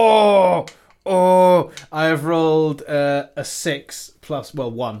 Oh! I have rolled a 6 plus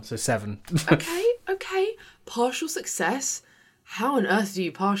 1, so 7. Okay. Partial success. How on earth do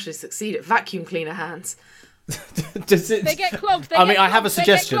you partially succeed at vacuum cleaner hands? Does it... They get clogged. I have a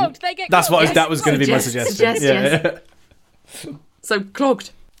suggestion. That was going to be my suggestion. Suggest. So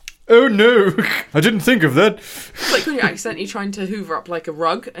clogged. Oh no! I didn't think of that. It's like when you're accidentally trying to hoover up like a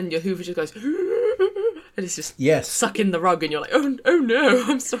rug, and your hoover just goes, and it's just sucking the rug, and you're like, oh no,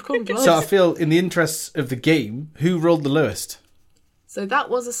 I'm stuck on gloves. So I feel, in the interests of the game, who rolled the lowest? So that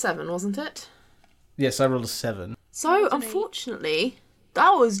was a 7, wasn't it? Yes, I rolled a 7. So unfortunately,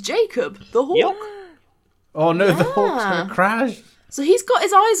 that was Jacob, the hawk. Oh no, the hawk's going to crash. So he's got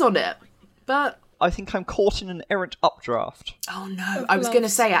his eyes on it, but I think I'm caught in an errant updraft. oh no, I was going to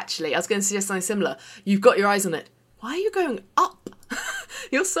say actually, I was going to suggest something similar. You've got your eyes on it. Why are you going up?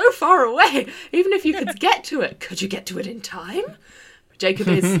 You're so far away. Even if you could get to it, could you get to it in time? Jacob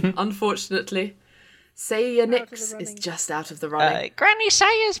is, unfortunately. Say Nix is just out of the running. Granny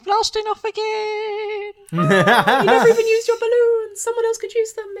Sayer's blasting off again! You never even used your balloons. Someone else could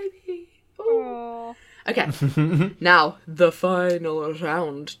use them, maybe. Aww. Okay, now the final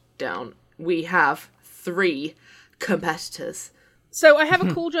round down. We have 3 competitors. So I have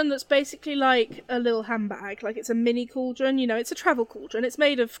a cauldron that's basically like a little handbag, like it's a mini cauldron, it's a travel cauldron. It's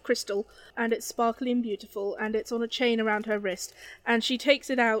made of crystal, and it's sparkly and beautiful, and it's on a chain around her wrist. And she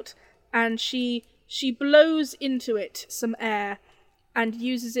takes it out, and she blows into it some air, and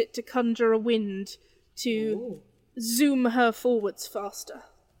uses it to conjure a wind to zoom her forwards faster.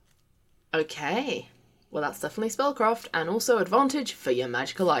 Okay, well that's definitely spellcraft, and also advantage for your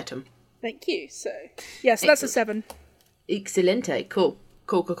magical item. Thank you. So, yes, that's a 7, Excelente. Cool.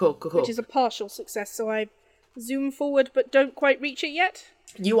 which is a partial success. So I zoom forward, but don't quite reach it yet.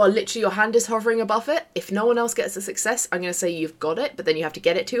 You are literally, your hand is hovering above it. If no one else gets a success, I'm going to say you've got it, but then you have to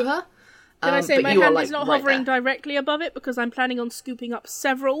get it to her. Can I say but my you are, hand like, is not right hovering there. directly above it because I'm planning on scooping up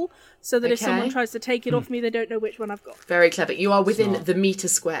several, so that if someone Okay. tries to take it off me, they don't know which one I've got. Very clever. You are within the meter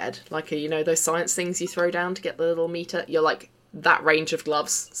squared, like those science things you throw down to get the little meter. You're like that range of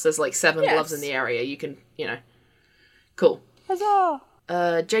gloves. So there's like 7 Yes. gloves in the area. You can, Cool. Huzzah!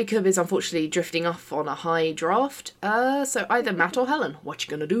 Jacob is unfortunately drifting off on a high draft. So either Matt or Helen, what you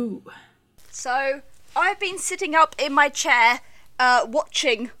gonna do? So, I've been sitting up in my chair,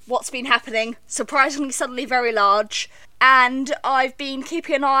 watching what's been happening, surprisingly suddenly very large, and I've been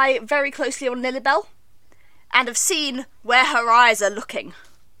keeping an eye very closely on Lilibel, and have seen where her eyes are looking.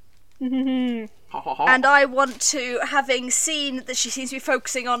 And I want to, having seen that she seems to be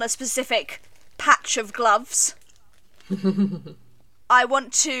focusing on a specific patch of gloves, I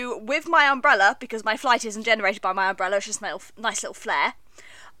want to, with my umbrella, because my flight isn't generated by my umbrella, it's just my nice little flare,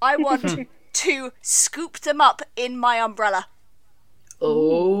 I want to scoop them up in my umbrella.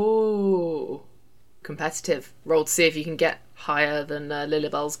 Oh, competitive. Roll to see if you can get higher than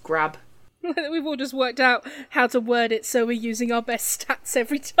Lilibel's grab. We've all just worked out how to word it, so we're using our best stats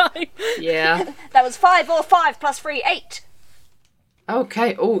every time. Yeah. That was 5 or 5 plus 3, 8.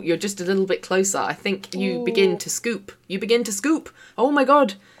 Okay. Oh, you're just a little bit closer. I think you begin to scoop. Oh my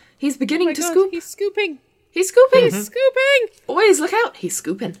god. He's beginning to scoop. He's scooping. He's scooping. Scooping! Boys, look out. He's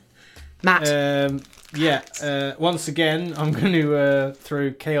scooping. Matt. Once again, I'm going to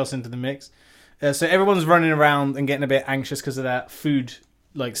throw chaos into the mix. So everyone's running around and getting a bit anxious because of that food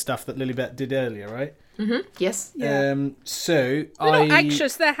stuff that Lilibet did earlier, right? Mm-hmm. Yes. Yeah. So They're not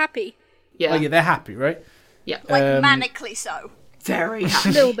anxious, they're happy. Yeah. Oh, yeah, they're happy, right? Yeah. Like, manically so. Very A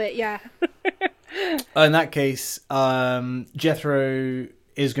happy. little bit, yeah. In that case, Jethro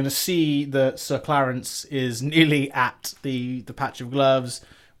is going to see that Sir Clarence is nearly at the patch of gloves.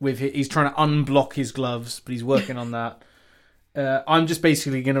 He's trying to unblock his gloves, but he's working on that. I'm just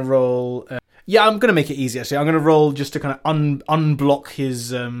basically going to roll. I'm going to make it easy. Actually, I'm going to roll just to kind of unblock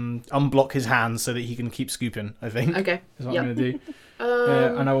his hands so that he can keep scooping. I think. Okay. Is what I'm going to do.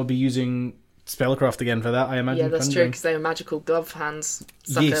 And I will be using spellcraft again for that. I imagine. Yeah, that's true because they were magical glove hands,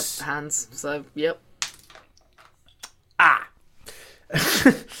 sucker Yes. hands. So, yep.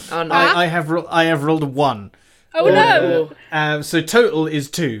 Oh no. I have rolled a 1. Oh no! So total is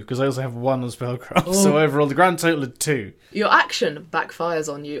 2 because I also have 1 on spellcraft. So I've rolled a grand total of 2. Your action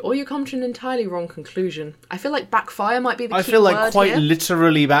backfires on you, or you come to an entirely wrong conclusion. I feel like backfire might be the key I feel like word quite here.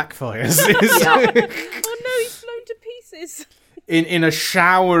 literally backfires. Oh no, he's blown to pieces. in a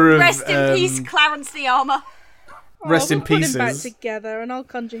shower of Rest in peace, Clarence the Armour. rest in We'll put him back pieces. together, and I'll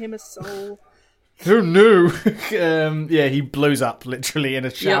conjure him a soul. Oh no! Yeah, he blows up literally in a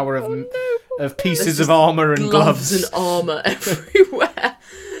shower of pieces of armor and gloves. and armour everywhere.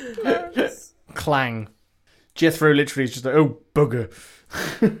 Clang. Jethro literally is just like, oh bugger.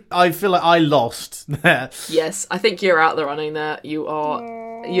 I feel like I lost there. Yes, I think you're out the running there. You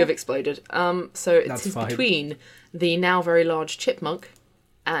have exploded. So That's it's fine. between the now very large chipmunk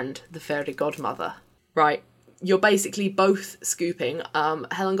and the fairy godmother. Right. You're basically both scooping.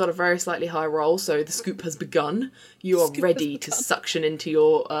 Helen got a very slightly high roll, so the scoop has begun. You are ready to suction into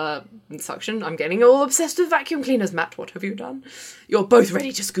your suction. I'm getting all obsessed with vacuum cleaners. Matt, what have you done? You're both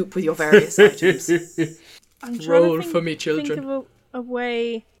ready to scoop with your various items. I'm trying Roll to think, for me, children. Think of a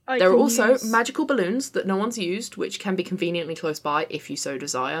way I There are can also use... magical balloons that no one's used, which can be conveniently close by if you so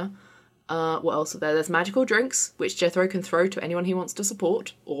desire. What else are there? There's magical drinks, which Jethro can throw to anyone he wants to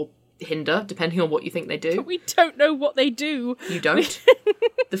support, or hinder, depending on what you think they do. We don't know what they do. You don't.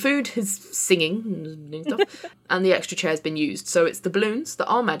 The food is singing and stuff, and the extra chair's been used. So it's the balloons that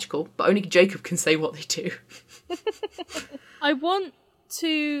are magical, but only Jacob can say what they do. I want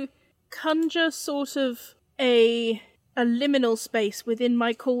to conjure sort of a liminal space within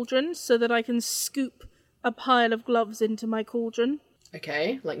my cauldron so that I can scoop a pile of gloves into my cauldron.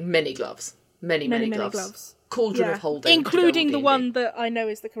 Okay, like many gloves. Many gloves. Cauldron Yeah. of holding. Including to the go on one D&D. that I know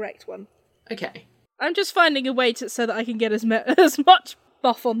is the correct one. Okay. I'm just finding a way so that I can get as much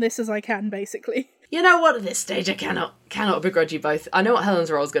buff on this as I can, basically. You know what, at this stage I cannot begrudge you both. I know what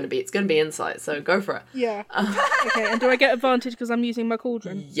Helen's role is going to be. It's going to be insight, so go for it. Yeah. Okay, and do I get advantage because I'm using my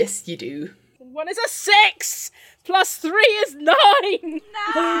cauldron? Yes, you do. 1 is a 6! Plus 3 is 9!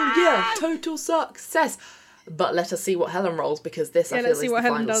 Oh yeah, total success. But let us see what Helen rolls, because this, I feel, let's is see the what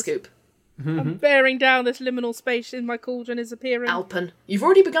Helen final does. scoop. I'm bearing down this liminal space in my cauldron is appearing. Alpen, you've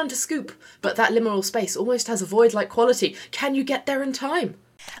already begun to scoop, but that liminal space almost has a void-like quality. Can you get there in time?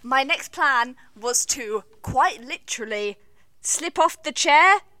 My next plan was to quite literally slip off the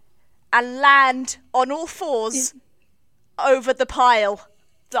chair and land on all fours over the pile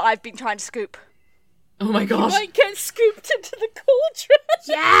that I've been trying to scoop. Oh my I god. might get scooped into the cauldron.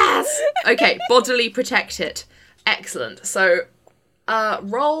 Yes! Okay, bodily protect it. Excellent. So,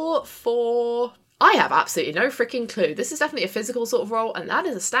 roll for... I have absolutely no freaking clue. This is definitely a physical sort of roll, and that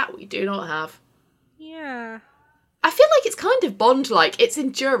is a stat we do not have. Yeah. I feel like it's kind of Bond-like. It's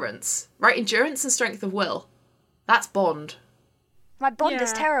endurance, right? Endurance and strength of will. That's Bond. My bond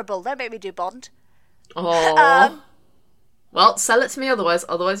is Yeah. terrible. Don't make me do bond. Oh. Well, sell it to me otherwise.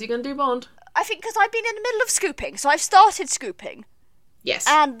 Otherwise you're going to do Bond. I think because I've been in the middle of scooping, so I've started scooping. Yes.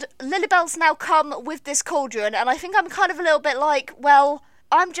 And Lilybell's now come with this cauldron, and I think I'm kind of a little bit like, well,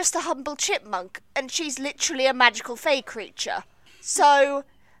 I'm just a humble chipmunk, and she's literally a magical fae creature. So,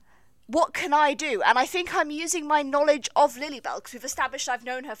 what can I do? And I think I'm using my knowledge of Lilybell, because we've established I've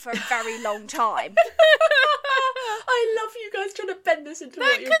known her for a very long time. I love you guys trying to bend this into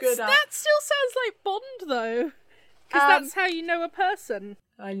what you're good at. That still sounds like Bond, though. Because that's how you know a person.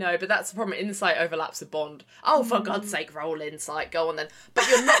 I know, but that's the problem. Insight overlaps with Bond. Oh, for God's sake, roll insight. Go on then. But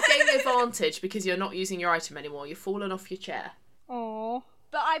you're not gaining advantage because you're not using your item anymore. You've fallen off your chair. Aww.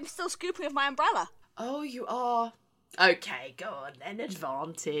 But I'm still scooping with my umbrella. Oh, you are. Okay, go on then.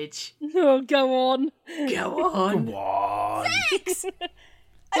 Advantage. Oh, go on. Go on. What? 6!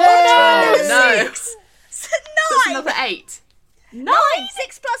 Oh, no. 6! That's 9! another 8. 9!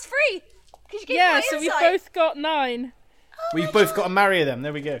 6 plus 3! Because you gave Yeah, me so my we've insight. both got 9. We've both got to marry them.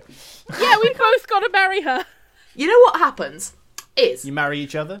 There we go. Yeah, we've both got to marry her. You know what happens is, You marry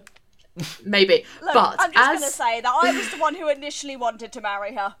each other? maybe, Look, but I'm just going to as say that I was the one who initially wanted to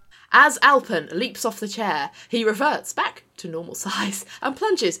marry her. As Alpen leaps off the chair, he reverts back to normal size and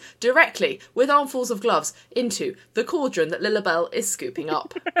plunges directly, with armfuls of gloves, into the cauldron that Lilybell is scooping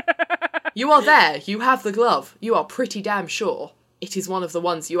up. You are there, you have the glove, you are pretty damn sure it is one of the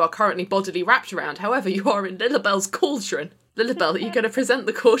ones you are currently bodily wrapped around. However, you are in Lilybell's cauldron. Lilybell, are you going to present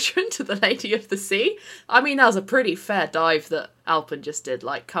the cauldron to the Lady of the Sea? I mean, that was a pretty fair dive that Alpen just did.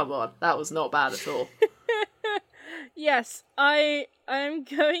 Like, come on, that was not bad at all. Yes, I am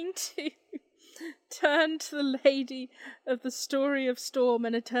going to turn to the Lady of the Story of Storm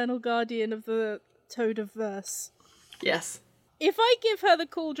and Eternal Guardian of the Toad of Verse. Yes. If I give her the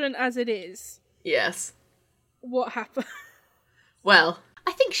cauldron as it is, Yes. what happens? Well,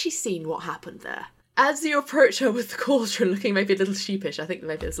 I think she's seen what happened there. As you approach her with the cauldron, looking maybe a little sheepish, I think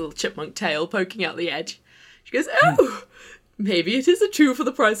maybe there's a little chipmunk tail poking out the edge, she goes, "Oh, maybe it is a two for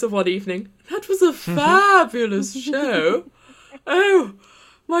the price of one evening. That was a fabulous show. Oh,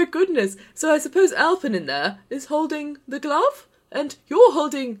 my goodness. So I suppose Alpen in there is holding the glove, and you're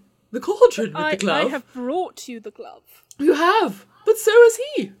holding the cauldron with the glove." I have brought you the glove. "You have, but so has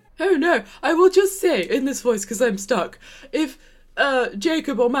he. Oh no, I will just say in this voice because I'm stuck. If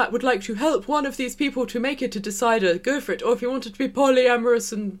Jacob or Matt would like to help one of these people to make it a decider, go for it. Or if you want it to be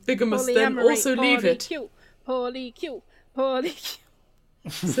polyamorous and bigamous, then also leave it. Polycule.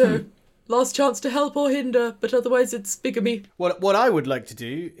 So, last chance to help or hinder, but otherwise it's bigamy." What I would like to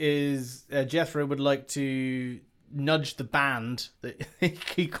do is Jethro would like to nudge the band that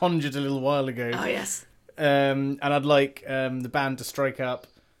he conjured a little while ago. Oh yes. And I'd like the band to strike up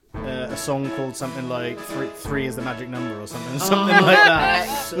a song called something like Three is the Magic Number or something like that.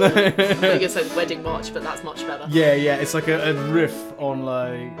 Excellent. I think it's like Wedding March, but that's much better. Yeah, it's like a riff on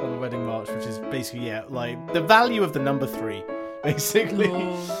the Wedding March, which is basically like the value of the number 3, basically.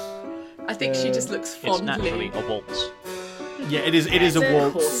 I think she just looks It's fondly. naturally a waltz. Yeah, it is a Of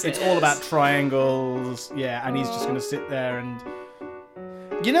waltz. course It's it all is. about triangles. Yeah, and he's just gonna sit there and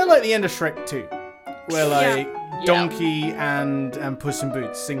like the end of Shrek 2, where like Donkey and Puss in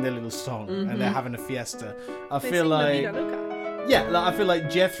Boots sing their little song and they're having a fiesta. I feel like I feel like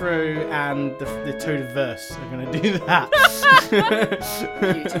Jethro and the Toad of Verse are gonna do that.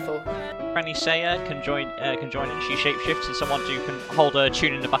 Beautiful. Granny Saya can join in. She shapeshifts, and someone who can hold a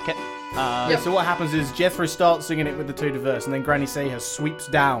tune in the bucket. So what happens is Jethro starts singing it with the Toad of Verse, and then Granny Saya sweeps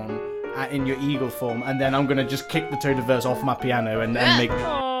down in your eagle form, and then I'm gonna just kick the Toad of Verse off my piano and make.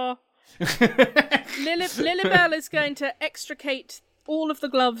 Aww. Lilibel is going to extricate all of the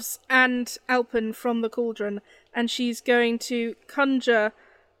gloves and Alpen from the cauldron, and she's going to conjure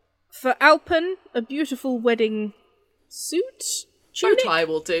for Alpen a beautiful wedding suit. Bow Tunic? tie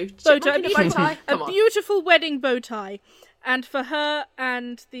will do. Bow Chipmunk in a bow tie. a Come on. beautiful wedding bow tie. And for her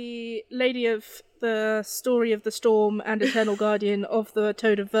and the lady of the Story of the Storm and Eternal Guardian of the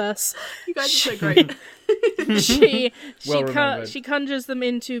Toad of Verse, You guys are so great. she conjures them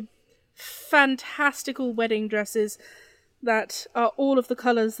into fantastical wedding dresses that are all of the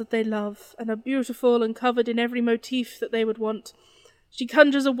colours that they love and are beautiful and covered in every motif that they would want. She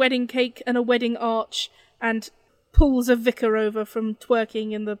conjures a wedding cake and a wedding arch and pulls a vicar over from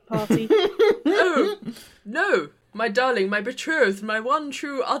twerking in the party. Oh, no, my darling, my betrothed, my one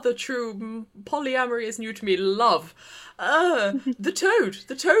true, other true, polyamory is new to me, love.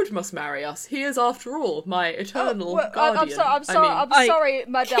 The toad must marry us. He is, after all, my eternal guardian. I'm I sorry,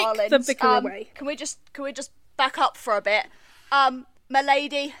 my kick darling. the vicar away. Can we just back up for a bit? My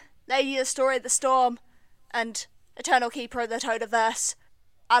lady of the Story of the Storm, and Eternal Keeper of the Toadiverse.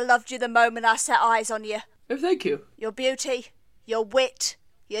 I loved you the moment I set eyes on you. Oh, thank you. Your beauty, your wit,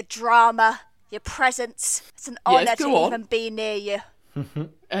 your drama, your presence. It's an honour Yes, to go on. even be near you.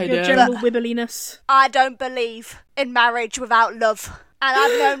 I Your know. general wibbliness. I don't believe in marriage without love. And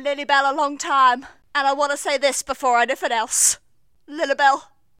I've known Lilibel a long time. And I want to say this before anything else. Lilibel,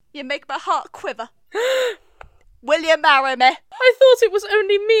 you make my heart quiver. Will you marry me? I thought it was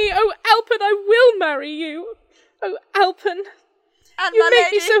only me. Oh, Alpen, I will marry you. Oh, Alpen, And you my make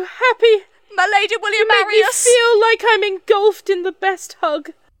lady, me so happy. my lady, will you You make marry me us? feel like I'm engulfed in the best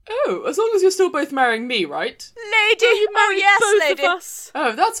hug. Oh, as long as you're still both marrying me, right? Lady, oh yes, Both lady. of us.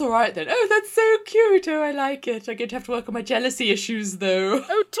 Oh, that's all right then. Oh, that's so cute. Oh, I like it. I'm going to have to work on my jealousy issues, though.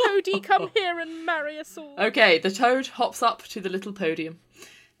 Oh, Toady, come here and marry us all. Okay, the toad hops up to the little podium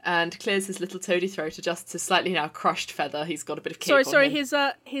and clears his little toady throat, adjusts his slightly now crushed feather. He's got a bit of cake on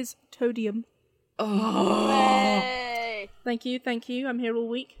him. his toadium. Hey. Thank you. I'm here all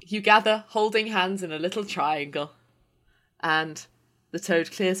week. You gather, holding hands in a little triangle. And the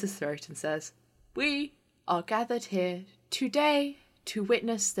toad clears his throat and says, "We are gathered here today to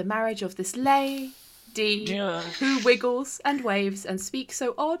witness the marriage of this lady who wiggles and waves and speaks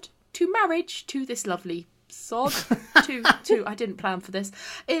so odd to marriage to this lovely sod. to I didn't plan for this.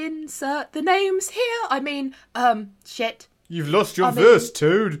 Insert the names here. I mean, shit. You've lost your I mean- verse,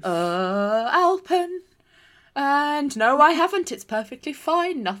 Toad. Alpen. And no, I haven't. It's perfectly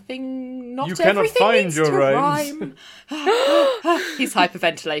fine. Nothing, not You cannot everything find needs your to rhymes. rhyme. He's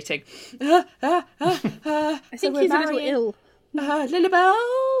hyperventilating. I think he's a little ill. Lilibel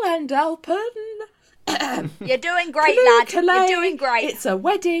and Alpen. You're doing great, lad. You're Calais, doing great. It's a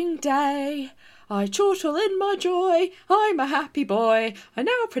wedding day. I chortle in my joy. I'm a happy boy. I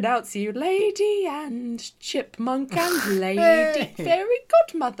now pronounce you lady and chipmunk and lady fairy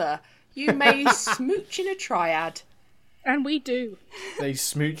godmother. You may smooch in a triad. And we do. They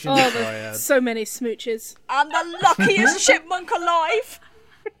smooch in the Oh, triad. so many smooches. I'm the luckiest chipmunk alive.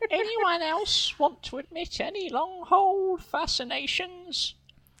 Anyone else want to admit any long-hauled fascinations?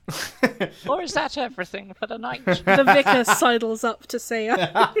 Or is that everything for the night? The vicar sidles up to say,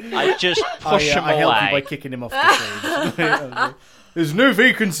 I just push him I help you by away. kicking him off the stage. There's no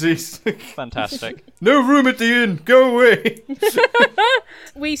vacancies. Fantastic. No room at the inn. Go away.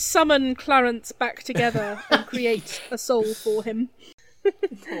 we summon Clarence back together and create a soul for him.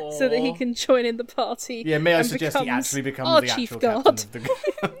 So that he can join in the party. Yeah, may I and suggest he becomes actually becomes our the chief actual guard. captain of the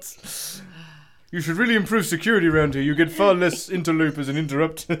guards. You should really improve security around here. You get far less interlopers and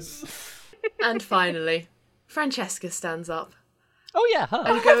interrupters. And finally, Francesca stands up Oh yeah, her.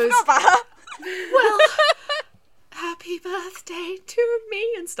 and goes, Not about her. well, happy birthday to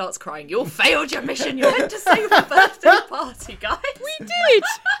me, and starts crying. You failed your mission. You're meant to save the birthday party, guys. We did!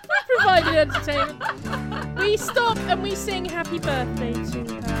 We provided entertainment. We stop and we sing happy birthday to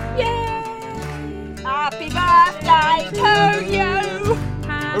her. Yay! Happy birthday to you.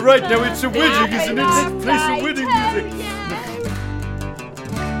 All right, now it's a wedding, isn't it? Let's play some wedding music.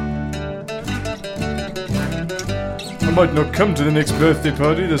 I might not come to the next birthday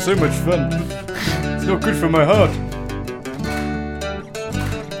party. They're so much fun. It's not good for my heart.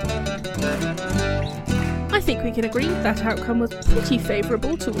 I think we can agree that outcome was pretty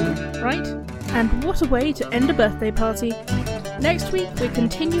favourable to all, right? And what a way to end a birthday party. Next week, we're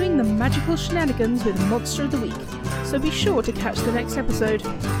continuing the magical shenanigans with Monster of the Week, so be sure to catch the next episode.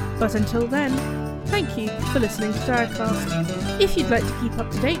 But until then, thank you for listening to Direcast. If you'd like to keep up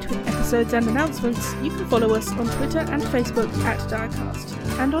to date with episodes and announcements, you can follow us on Twitter and Facebook at Direcast,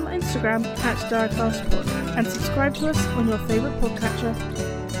 and on Instagram at DirecastPod, and subscribe to us on your favourite podcatcher.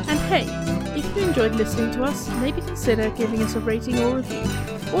 And hey, if you enjoyed listening to us, maybe consider giving us a rating or review,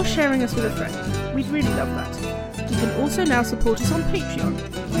 or sharing us with a friend. We'd really love that. You can also now support us on Patreon,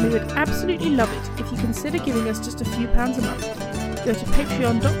 and we would absolutely love it if you consider giving us just a few pounds a month. Go to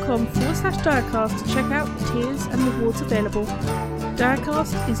patreon.com/Direcast to check out the tiers and rewards available.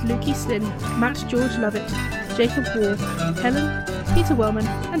 Direcast is Lukey Slynn, Matt George Lovett, Jacob Wall, Helen, Peter Wellman,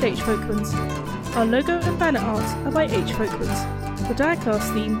 and H. Folkmans. Our logo and banner art are by H. Folkmans. The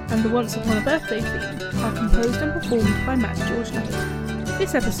Direcast theme and the Once Upon a Birthday theme are composed and performed by Matt George Lovett.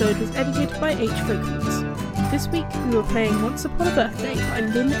 This episode was edited by H. Folkmans. This week we were playing Once Upon a Birthday by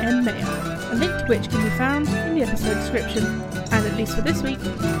Lynn M. Mayer, a link to which can be found in the episode description. And at least for this week,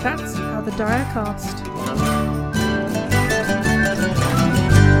 that's how the Direcast.